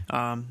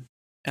 And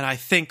I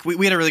think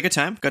we had a really good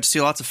time. Got to see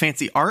lots of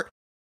fancy art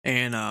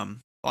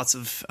and lots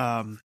of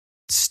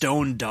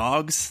stone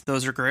dogs.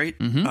 Those are great.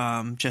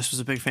 Jess was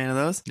a big fan of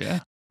those. Yeah.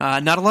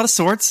 Not a lot of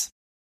swords.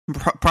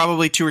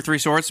 Probably 2 or 3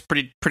 swords.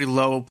 Pretty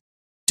low.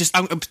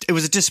 It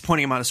was a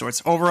disappointing amount of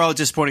swords. Overall, a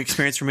disappointing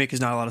experience for me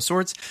because not a lot of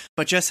swords.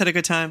 But Jess had a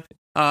good time.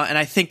 And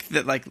I think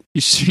that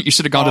you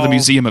should have gone to the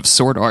Museum of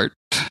Sword Art.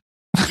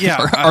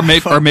 Yeah,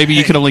 or maybe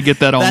you can only get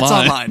that online. That's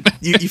online.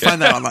 You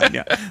find that online.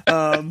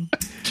 Yeah.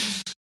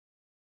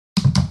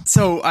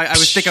 So I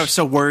was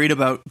so worried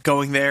about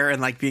going there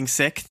and being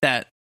sick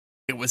that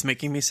it was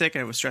making me sick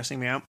and it was stressing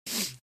me out.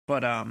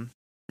 But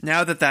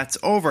now that that's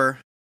over,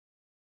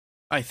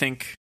 I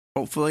think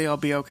hopefully I'll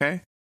be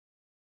okay.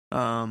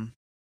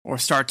 Or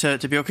start to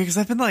be okay, because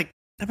I've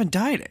been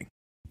dieting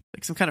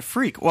like some kind of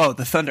freak. Whoa,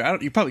 the thunder!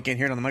 You probably can't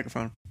hear it on the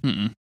microphone.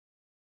 Mm-mm.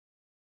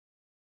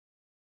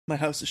 My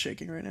house is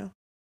shaking right now.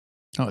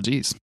 Oh,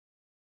 geez.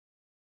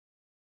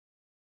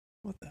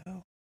 What the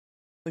hell?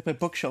 My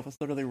bookshelf is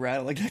literally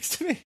rattling next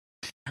to me.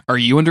 Are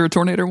you under a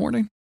tornado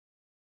warning?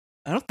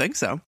 I don't think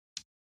so.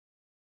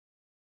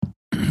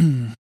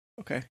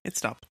 Okay, it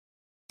stopped.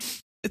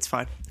 It's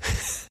fine.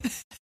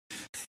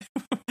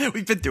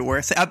 We've been through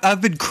worse.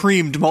 I've been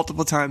creamed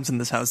multiple times in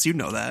this house. You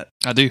know that.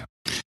 I do.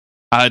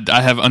 I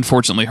have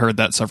unfortunately heard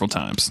that several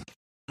times.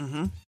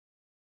 Mm-hmm.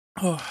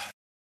 Oh.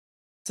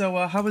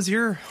 So, how was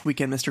your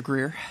weekend, Mr.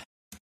 Greer?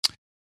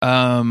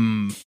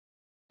 Well,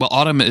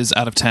 Autumn is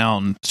out of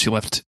town. She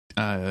left,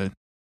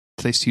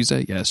 today's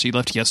Tuesday? Yeah, she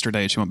left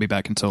yesterday. She won't be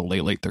back until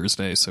late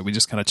Thursday. So we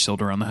just kind of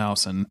chilled around the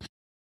house and,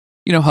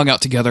 hung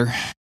out together.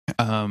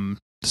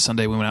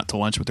 Sunday we went out to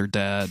lunch with her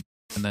dad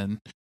and then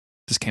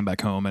just came back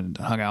home and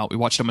hung out. We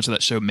watched a bunch of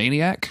that show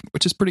Maniac,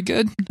 which is pretty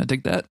good. I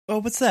dig that. Oh,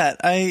 what's that?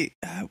 I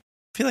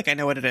feel like I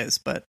know what it is,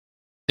 but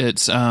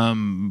it's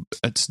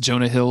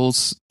Jonah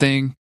Hill's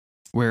thing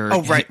where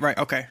right,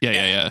 okay.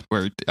 Yeah.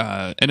 Where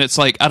and it's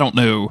I don't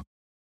know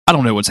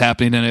what's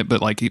happening in it,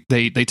 but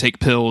they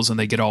take pills and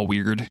they get all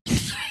weird.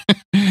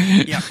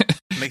 Yeah.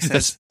 Makes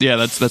sense.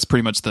 That's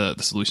pretty much the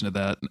solution to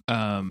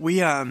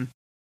that.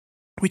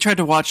 We tried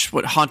to watch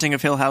Haunting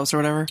of Hill House or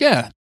whatever.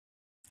 Yeah.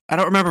 I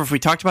don't remember if we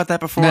talked about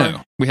that before.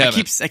 No, we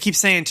haven't. I keep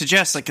saying to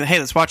Jess, hey,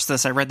 let's watch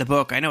this. I read the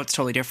book. I know it's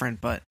totally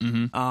different, but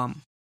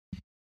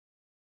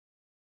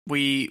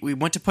we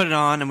went to put it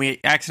on and we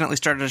accidentally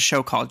started a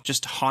show called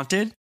Just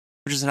Haunted,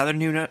 which is another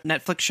new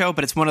Netflix show,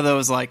 but it's one of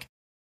those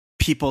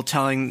people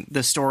telling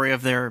the story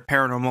of their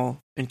paranormal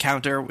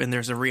encounter when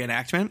there's a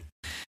reenactment.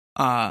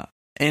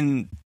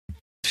 And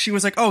she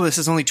was like, "Oh, this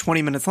is only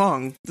 20 minutes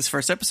long. This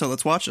first episode,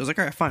 let's watch it." I was like,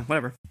 "All right, fine,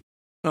 whatever."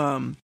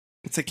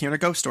 It's a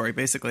ghost story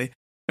basically.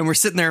 And we're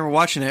sitting there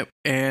watching it,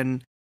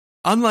 and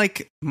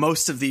unlike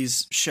most of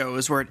these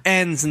shows where it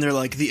ends and they're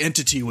the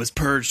entity was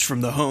purged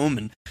from the home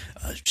and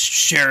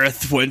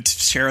Sheriff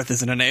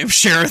isn't a name.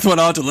 Sheriff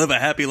went on to live a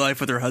happy life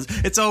with her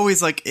husband. It's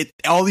always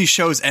all these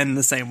shows end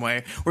the same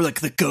way, where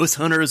the ghost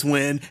hunters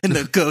win and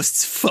the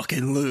ghosts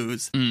fucking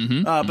lose.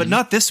 But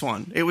not this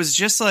one. It was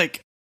just a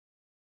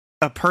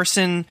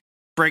person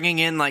bringing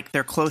in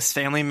their close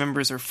family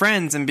members or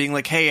friends and being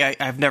hey,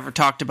 I've never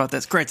talked about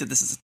this. Granted,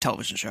 this is a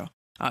television show.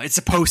 It's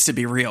supposed to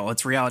be real.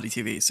 It's reality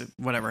TV, so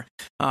whatever.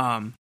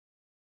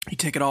 You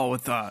take it all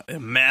with a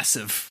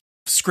massive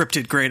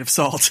scripted grain of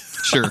salt.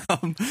 Sure.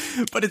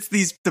 But it's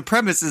the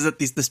premise is that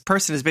this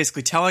person is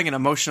basically telling an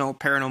emotional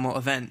paranormal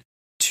event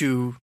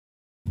to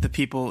the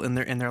people in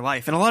their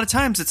life. And a lot of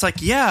times it's like,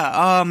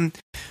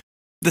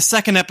 the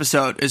second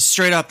episode is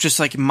straight up just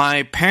like,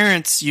 my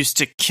parents used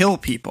to kill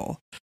people.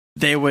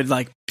 They would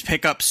like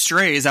pick up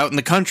strays out in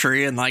the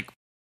country and like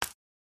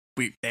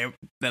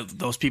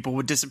those people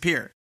would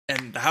disappear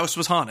and the house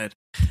was haunted.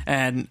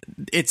 And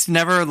it's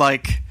never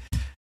like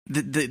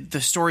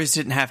the stories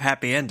didn't have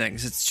happy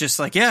endings. It's just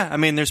like,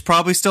 there's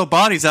probably still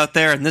bodies out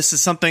there and this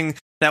is something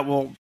that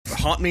will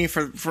haunt me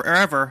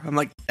forever. I'm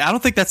like, I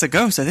don't think that's a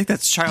ghost. I think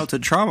that's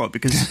childhood trauma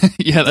because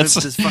that's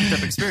this fucked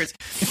up experience.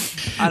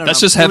 I don't know.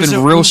 Just having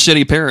real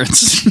shitty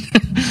parents.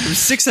 There was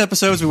 6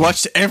 episodes. We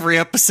watched every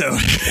episode.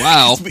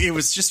 Wow. It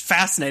was just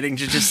fascinating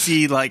to just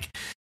see, like,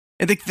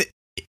 I think that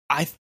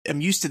I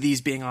am used to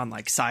these being on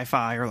like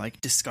Sci-Fi or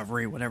like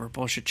Discovery, whatever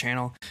bullshit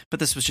channel, but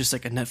this was just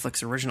like a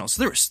Netflix original.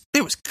 So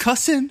there was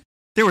cussing,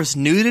 there was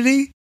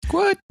nudity.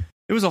 What?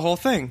 It was a whole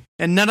thing,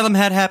 and none of them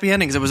had happy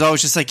endings. It was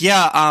always just like,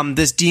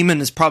 this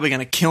demon is probably going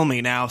to kill me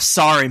now.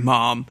 Sorry,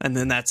 Mom. And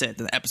then that's it.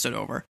 The episode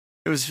over.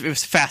 It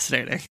was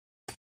fascinating.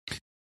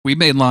 We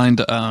mainlined.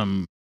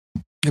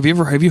 Have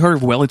you heard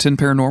of Wellington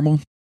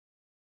Paranormal?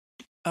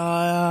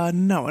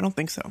 No, I don't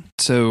think so.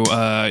 So,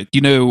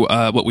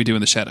 What We Do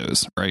in the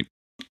Shadows, right?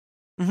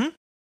 Mm-hmm.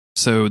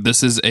 So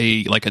this is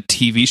a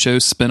TV show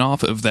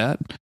spinoff of that.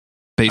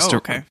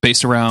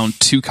 Based around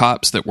 2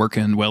 cops that work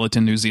in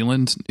Wellington, New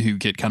Zealand, who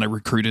get kind of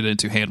recruited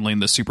into handling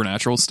the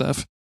supernatural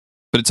stuff.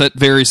 But it's that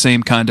very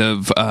same kind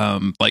of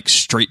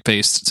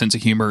straight-faced sense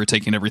of humor,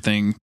 taking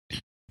everything,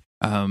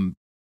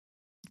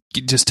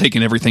 just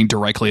taking everything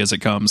directly as it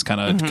comes, kind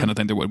of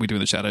thing that What We Do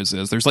in the Shadows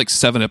is. There's like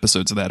 7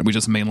 episodes of that, and we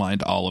just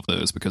mainlined all of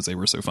those because they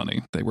were so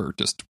funny. They were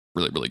just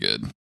really, really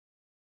good.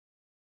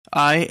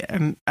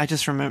 I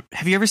just remember.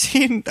 Have you ever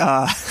seen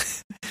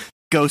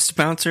Ghost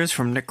Bouncers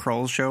from Nick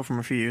Kroll's show from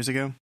a few years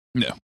ago?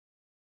 No.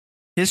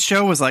 His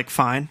show was like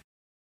fine,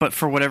 but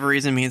for whatever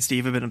reason, me and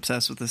Steve have been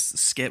obsessed with this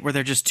skit where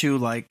they're just 2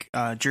 like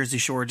Jersey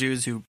Shore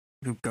dudes who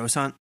ghost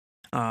hunt.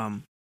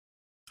 I'm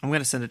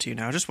gonna send it to you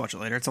now. Just watch it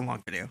later. It's a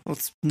long video. Well,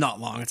 it's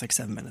not long. It's like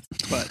 7 minutes,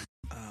 but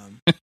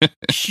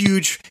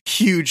huge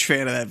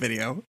fan of that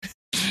video.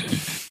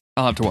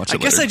 I'll have to watch it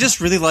later. I guess I just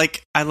really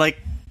like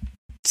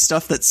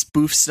stuff that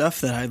spoofs stuff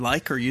that I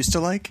like or used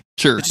to like.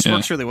 Sure. It just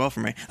works really well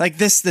for me. Like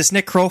this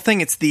Nick Kroll thing,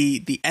 it's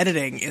the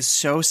editing is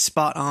so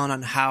spot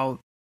on how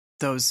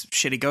those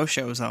shitty ghost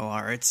shows all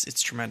are.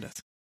 It's tremendous.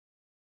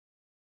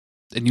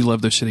 And you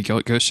love those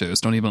shitty ghost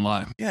shows, don't even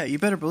lie. Yeah, you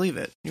better believe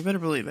it.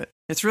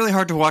 It's really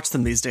hard to watch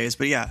them these days,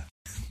 but yeah.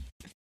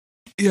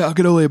 Yeah, I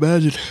can only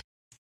imagine.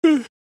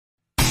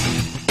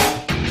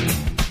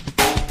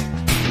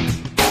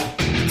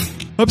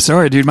 I'm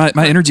sorry, dude. My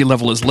energy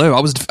level is low. I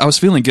was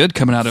feeling good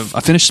coming out of. I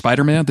finished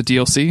Spider-Man, the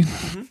DLC,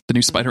 the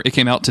new Spider. It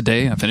came out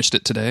today. I finished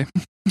it today.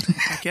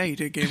 Heck yeah, you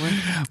did, gamer.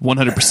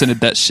 100%ed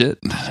that shit.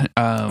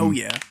 Oh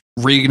yeah.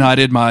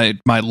 Reignited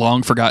my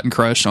long forgotten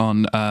crush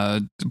on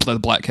the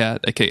Black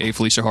Cat, aka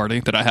Felicia Hardy,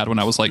 that I had when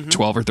I was like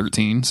 12 or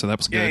 13. So that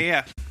was good.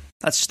 Yeah.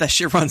 That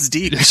shit runs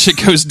deep. That shit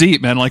goes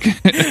deep, man. Like,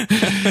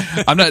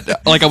 I'm not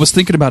like I was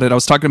thinking about it. I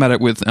was talking about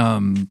it with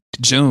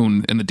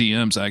Joan in the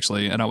DMs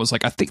actually, and I was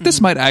like, I think this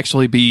might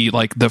actually be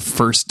like the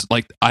first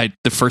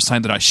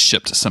time that I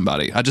shipped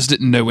somebody. I just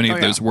didn't know any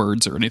of those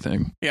words or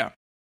anything. Yeah,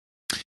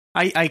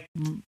 I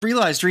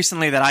realized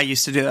recently that I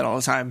used to do that all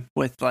the time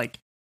with like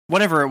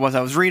whatever it was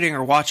I was reading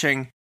or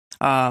watching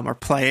or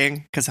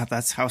playing, because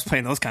that's how I was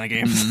playing those kind of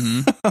games.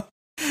 Mm-hmm.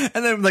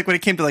 And then like when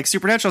it came to like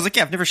Supernatural, I was like,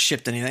 yeah, I've never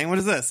shipped anything. What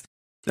is this?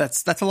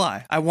 That's a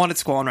lie. I wanted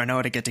Squall and Rhino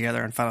to get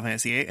together in Final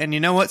Fantasy VIII, and you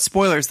know what?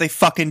 Spoilers, they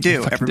fucking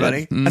do,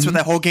 everybody. Mm-hmm. That's what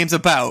that whole game's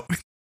about.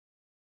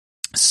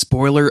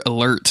 Spoiler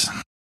alert.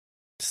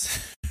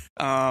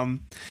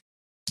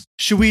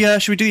 Should we do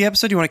the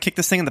episode? Do you want to kick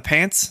this thing in the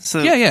pants?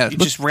 So yeah. You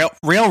just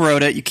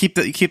railroad it. You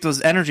keep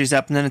those energies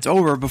up, and then it's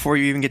over before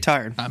you even get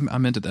tired.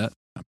 I'm into that.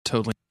 I'm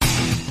totally.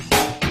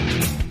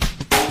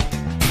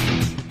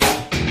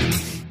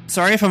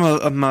 Sorry if I'm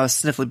a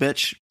sniffly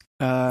bitch.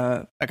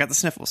 I got the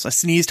sniffles. I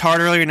sneezed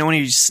hard earlier. You know when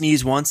you just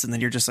sneeze once and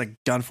then you're just like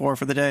done for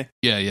the day?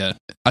 Yeah.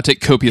 I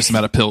take copious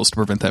amount of pills to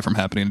prevent that from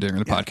happening during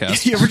the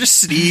podcast. You ever just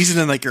sneeze and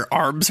then like your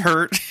arms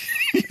hurt?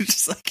 You're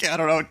just like, I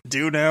don't know what to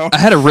do now. I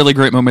had a really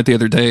great moment the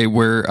other day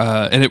where,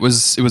 and it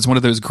was one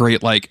of those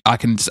great, like, I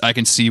can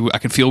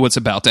feel what's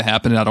about to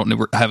happen and I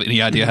don't have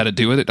any idea how to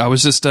do it. I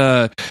was just,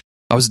 I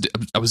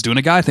was doing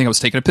a guy thing. I was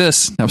taking a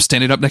piss. I was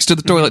standing up next to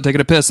the toilet taking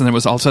a piss, and then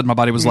all of a sudden my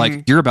body was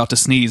like, "You're about to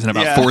sneeze in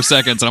about 4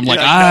 seconds," and I'm like,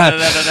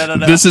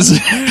 no. This is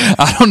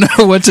I don't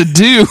know what to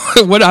do.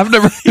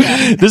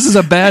 This is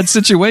a bad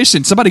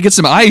situation. Somebody get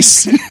some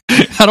ice.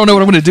 I don't know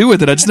what I'm going to do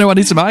with it. I just know I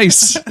need some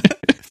ice.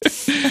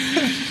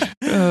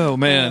 Oh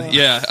man,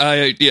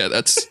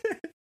 that's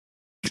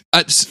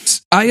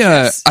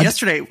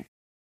yesterday.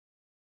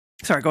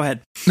 Sorry, go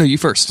ahead. No, you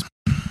first.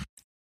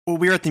 Well,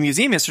 we were at the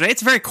museum yesterday.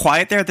 It's very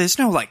quiet there. There's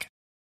no like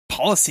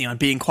policy on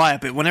being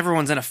quiet, but when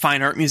everyone's in a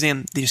fine art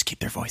museum, they just keep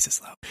their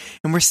voices low.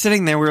 And we're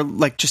sitting there, we're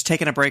like just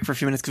taking a break for a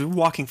few minutes because we were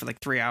walking for like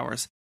 3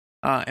 hours.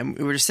 And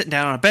we were just sitting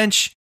down on a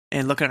bench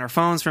and looking at our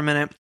phones for a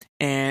minute,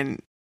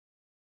 and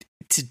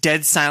it's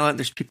dead silent.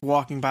 There's people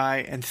walking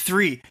by, and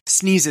 3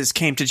 sneezes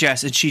came to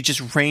Jess, and she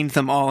just reined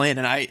them all in.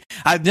 And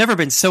I've never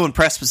been so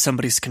impressed with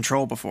somebody's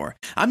control before.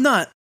 I'm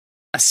not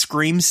a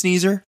scream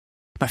sneezer.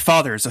 My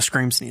father is a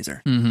scream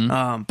sneezer,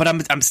 but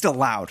I'm still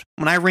loud.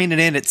 When I rein it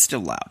in, it's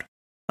still loud.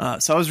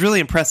 So I was really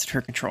impressed at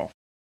her control.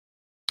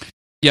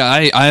 Yeah,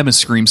 I am a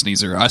scream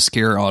sneezer. I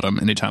scare Autumn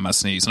anytime I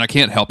sneeze, and I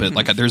can't help it.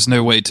 Like, there's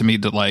no way to me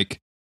to like.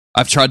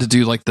 I've tried to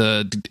do like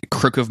the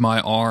crook of my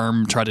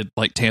arm, try to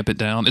like tamp it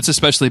down. It's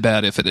especially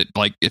bad if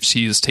if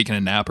she is taking a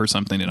nap or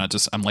something, and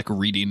I'm like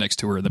reading next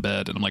to her in the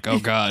bed, and I'm like, oh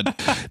god,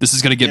 this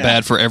is gonna get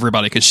bad for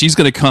everybody, because she's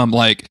gonna come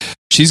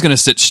she's gonna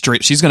sit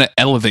straight, she's gonna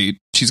elevate,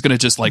 she's gonna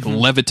just like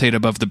levitate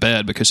above the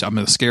bed because I'm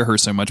gonna scare her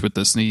so much with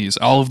the sneeze.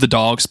 All of the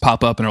dogs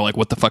pop up and are like,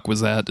 what the fuck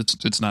was that?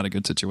 It's not a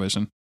good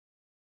situation.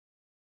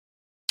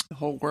 The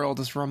whole world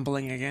is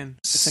rumbling again.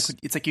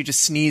 It's like you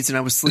just sneezed and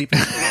I was sleeping.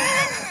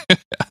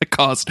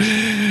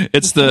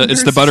 It's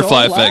the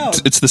butterfly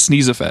effect. It's the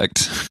sneeze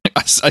effect.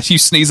 You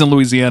sneeze in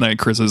Louisiana and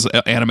Chris's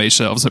anime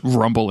shelves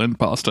rumble in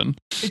Boston.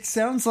 It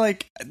sounds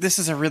like this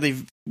is a really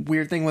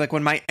weird thing, like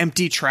when my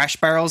empty trash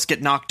barrels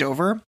get knocked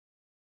over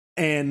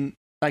and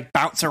like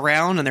bounce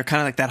around, and they're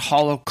kind of like that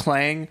hollow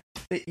clang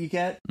that you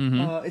get.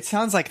 It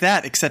sounds like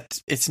that,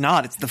 except it's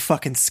not. It's the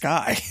fucking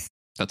sky.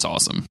 That's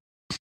awesome.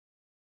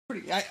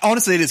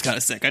 Honestly, it is kind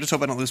of sick. I just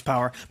hope I don't lose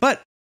power. But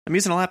I'm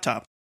using a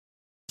laptop,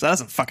 so that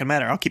doesn't fucking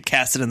matter. I'll keep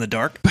casting in the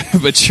dark.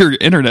 But your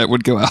internet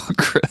would go out,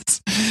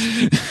 Chris.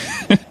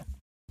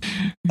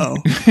 Oh.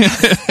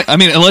 I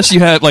mean, unless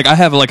you have, like, I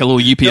have like a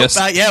little UPS.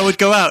 Nope, it would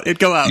go out. It'd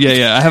go out.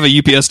 Yeah. I have a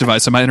UPS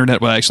device, so my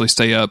internet will actually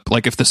stay up.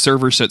 Like, if the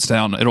server shuts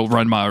down, it'll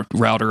run my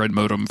router and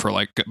modem for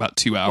like about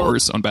 2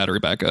 hours on battery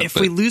backup. If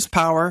we lose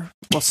power,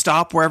 we'll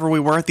stop wherever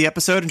we were at the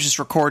episode and just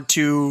record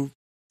two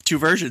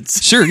versions.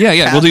 Sure, yeah.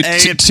 Path we'll do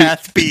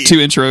Path B. 2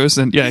 intros,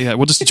 and yeah.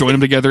 We'll just join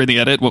them together in the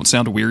edit. Won't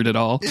sound weird at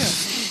all.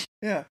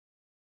 Yeah.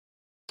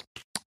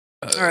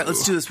 All right,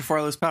 let's do this before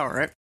I lose power,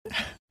 right?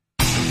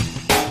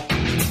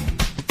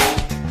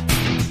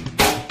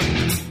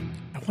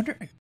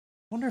 I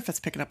wonder if that's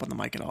picking up on the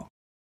mic at all.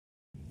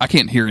 I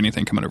can't hear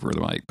anything coming over the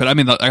mic, but I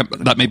mean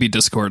that may be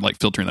Discord like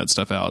filtering that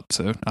stuff out.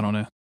 So I don't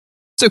know.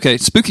 It's okay.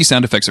 Spooky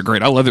sound effects are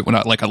great. I love it when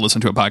I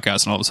listen to a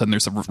podcast and all of a sudden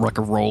there's a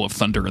roll of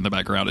thunder in the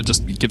background. It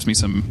just gives me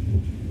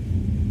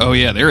some. Oh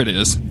yeah, there it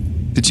is.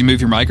 Did you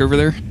move your mic over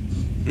there?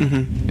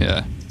 Mm-hmm.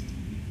 Yeah,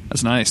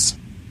 that's nice.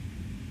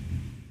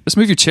 Just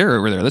move your chair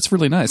over there. That's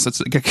really nice. That's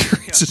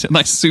it's a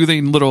nice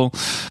soothing little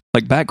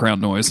like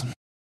background noise.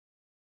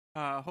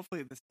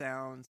 Hopefully this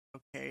sounds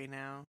okay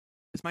now.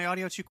 Is my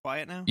audio too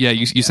quiet now? Yeah,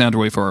 you sound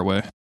way far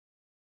away.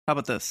 How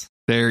about this?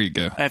 There you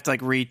go. I have to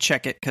like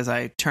recheck it because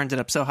I turned it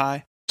up so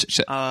high.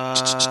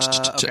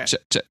 Okay.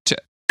 Check.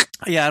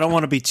 Yeah, I don't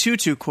want to be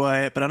too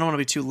quiet, but I don't want to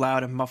be too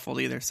loud and muffled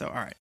either. So, all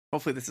right.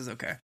 Hopefully this is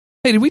okay.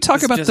 Hey, did we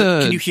talk about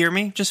the... Can you hear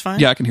me just fine?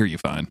 Yeah, I can hear you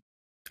fine.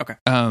 Okay.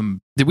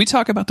 Did we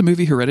talk about the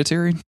movie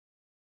Hereditary?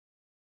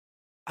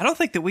 I don't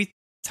think that we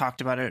talked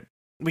about it.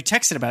 We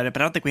texted about it,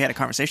 but I don't think we had a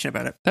conversation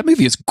about it. That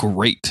movie is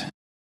great.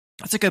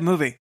 It's a good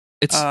movie.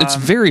 It's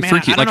very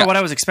freaky. I don't know what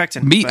I was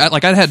expecting.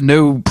 I had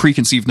no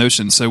preconceived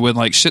notions. So when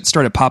like shit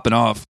started popping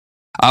off,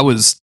 I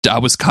was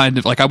kind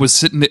of like I was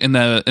sitting in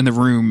the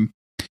room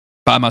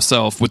by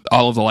myself with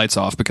all of the lights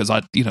off because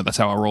that's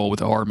how I roll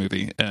with a horror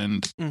movie,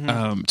 and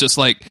just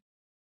like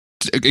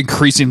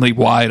increasingly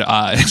wide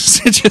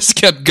eyes. It just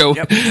kept going.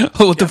 Yep.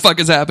 What the fuck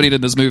is happening in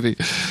this movie?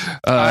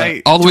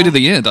 All the way to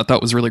the end, I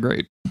thought was really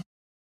great.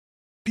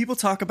 People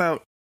talked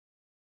about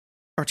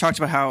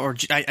how, or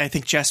I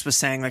think Jess was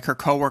saying like her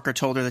coworker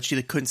told her that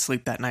she couldn't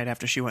sleep that night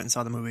after she went and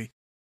saw the movie.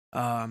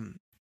 And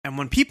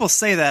when people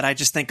say that, I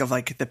just think of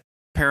like the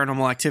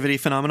Paranormal Activity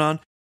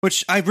phenomenon,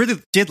 which I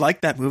really did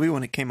like that movie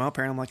when it came out,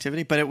 Paranormal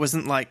Activity, but it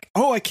wasn't like,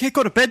 oh, I can't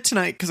go to bed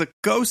tonight because a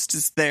ghost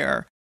is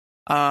there.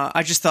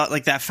 I just thought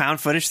like that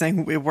found footage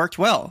thing, it worked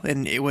well.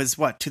 And it was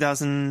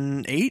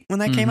 2008 when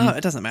that came out?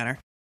 It doesn't matter.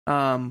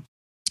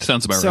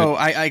 Sounds about right. So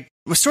I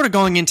was sort of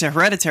going into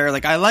Hereditary.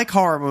 Like, I like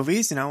horror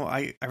movies.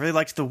 I really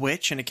liked The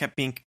Witch, and it kept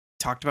being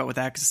talked about with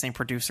that because the same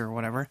producer or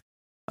whatever.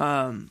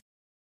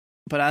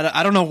 But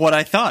I don't know what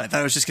I thought. I thought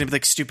it was just going to be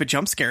like stupid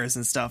jump scares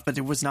and stuff. But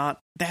it was not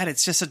that.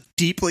 It's just a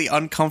deeply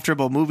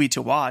uncomfortable movie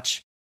to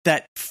watch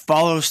that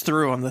follows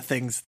through on the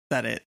things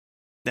that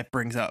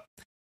brings up.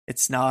 It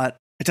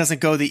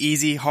doesn't go the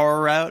easy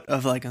horror route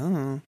of like,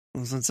 oh,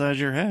 what's inside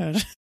your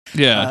head?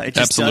 Yeah,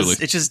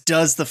 absolutely. It just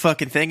does the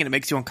fucking thing, and it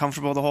makes you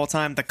uncomfortable the whole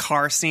time. The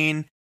car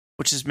scene,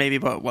 which is maybe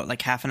about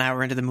like half an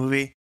hour into the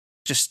movie,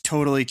 just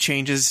totally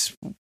changes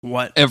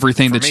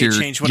everything that you're.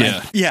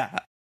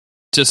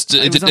 Just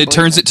it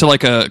turns it to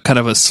like a kind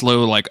of a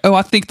slow like, oh,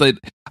 I think that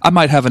I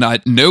might have an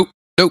idea. Nope,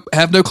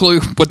 have no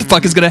clue what the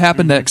fuck is going to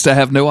happen next. I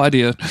have no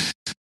idea.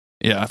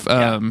 Yeah.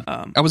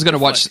 I was gonna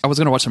watch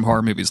some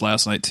horror movies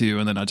last night too,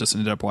 and then I just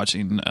ended up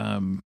watching. I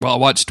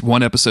watched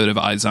one episode of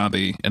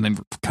iZombie, and then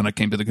kind of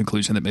came to the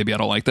conclusion that maybe I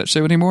don't like that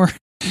show anymore.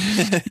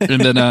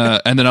 and then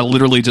I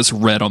literally just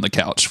read on the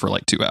couch for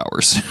like 2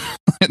 hours.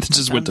 And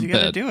just went to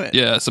bed. Do it.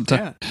 Yeah.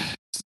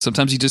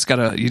 Sometimes you just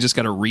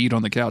gotta read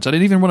on the couch. I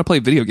didn't even want to play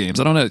video games.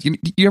 I don't know.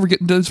 You ever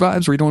get into those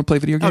vibes where you don't want to play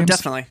video games? Oh,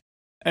 definitely.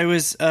 It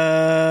was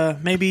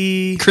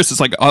maybe Chris is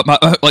like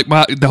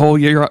the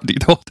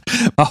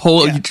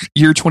whole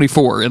year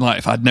 24 in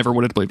life. I'd never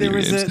wanted to play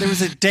video games. There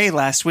was a day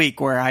last week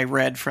where I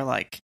read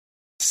for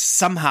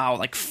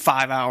somehow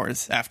 5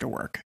 hours after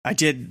work. I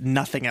did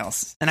nothing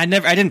else, and I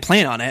didn't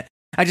plan on it.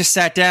 I just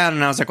sat down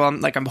and I was like, well,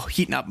 I'm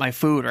heating up my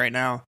food right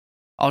now.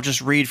 I'll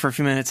just read for a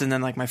few minutes, and then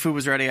my food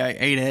was ready. I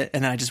ate it,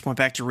 and then I just went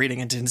back to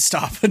reading and didn't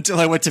stop until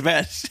I went to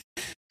bed.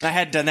 I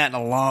hadn't done that in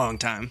a long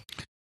time.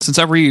 Since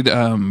I read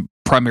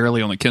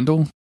primarily on the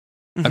Kindle,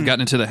 I've gotten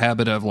into the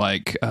habit of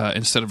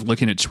instead of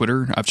looking at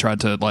Twitter, I've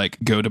tried to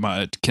go to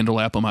my Kindle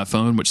app on my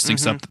phone, which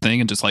syncs up the thing,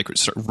 and just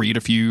read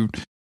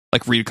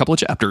a couple of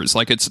chapters.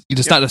 It's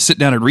just not a sit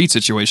down and read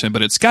situation,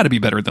 but it's got to be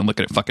better than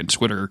looking at fucking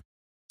Twitter.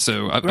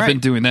 So I've been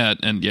doing that,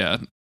 and yeah.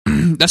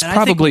 That's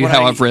probably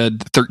how I've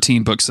read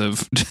 13 books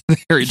of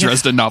Harry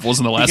Dresden novels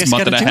in the last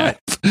month and a half.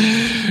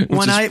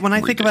 When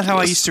I think about how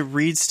I used to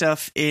read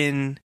stuff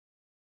in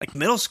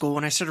middle school,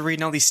 when I started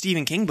reading all these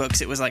Stephen King books,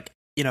 it was I'd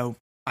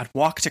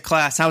walk to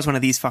class. I was one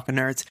of these fucking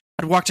nerds.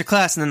 I'd walk to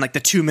class, and then the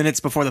 2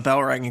 minutes before the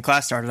bell rang and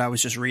class started, I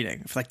was just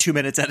reading for 2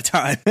 minutes at a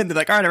time. And they're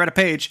all right, I read a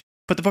page.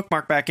 Put the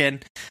bookmark back in,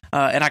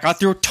 and I got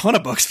through a ton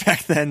of books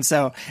back then.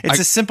 So it's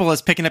as simple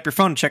as picking up your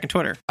phone and checking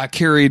Twitter. I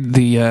carried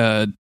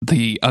the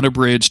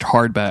unabridged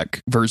hardback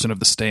version of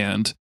The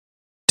Stand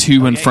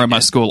to and from my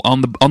school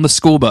on the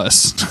school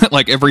bus,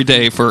 every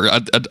day for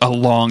a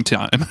long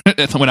time.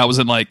 When I was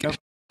in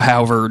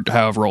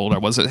however old I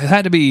was, it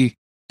had to be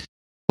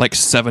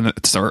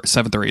seventh or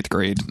 8th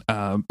grade.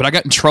 But I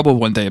got in trouble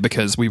one day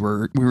because we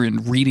were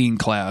in reading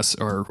class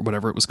or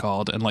whatever it was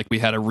called, and we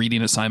had a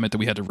reading assignment that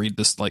we had to read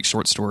this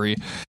short story,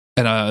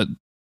 and I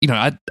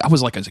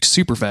was a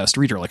super fast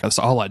reader. That's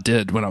all I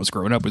did when I was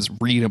growing up was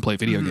read and play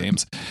video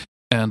games,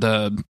 and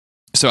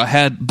so I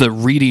had the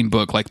reading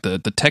book,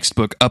 the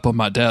textbook, up on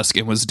my desk,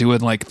 and was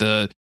doing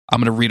I'm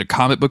going to read a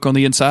comic book on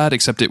the inside,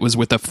 except it was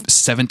with a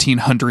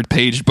 1,700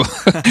 page book.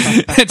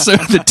 And so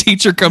the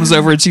teacher comes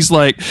over and she's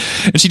and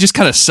she just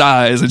kind of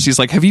sighs and she's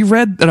like, have you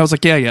read? And I was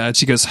like, yeah. And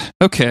she goes,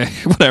 okay,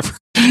 whatever.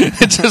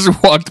 And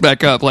just walked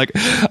back up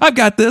I've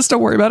got this. Don't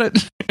worry about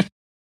it.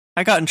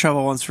 I got in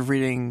trouble once for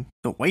reading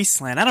The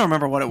Wasteland. I don't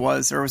remember what it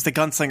was, or it was The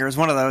Gunslinger. It was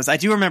one of those. I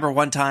do remember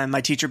one time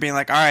my teacher being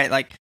all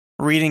right,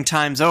 reading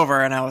time's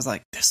over. And I was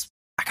like,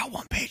 I got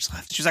 1 page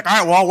left. She's like, all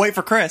right, well, I'll wait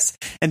for Chris.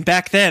 And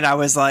back then I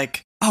was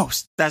like, oh,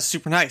 that's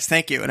super nice,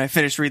 thank you. And I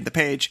finished reading the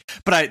page.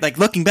 But I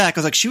looking back,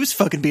 I was like, she was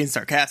fucking being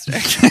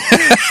sarcastic.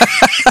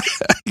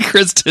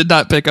 Chris did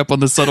not pick up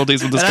on the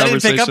subtleties of this conversation. I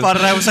didn't pick up on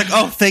it. I was like,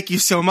 oh, thank you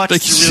so much.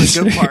 It's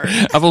a really good part.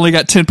 I've only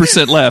got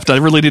 10% left. I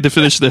really need to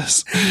finish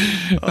this.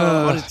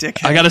 Oh, what a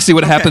dickhead. I got to see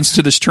what happens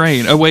to this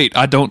train. Oh, wait,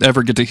 I don't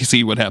ever get to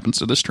see what happens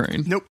to this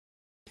train. Nope.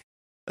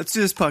 Let's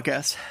do this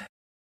podcast.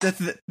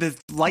 The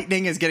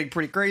lightning is getting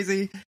pretty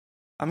crazy.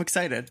 I'm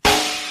excited.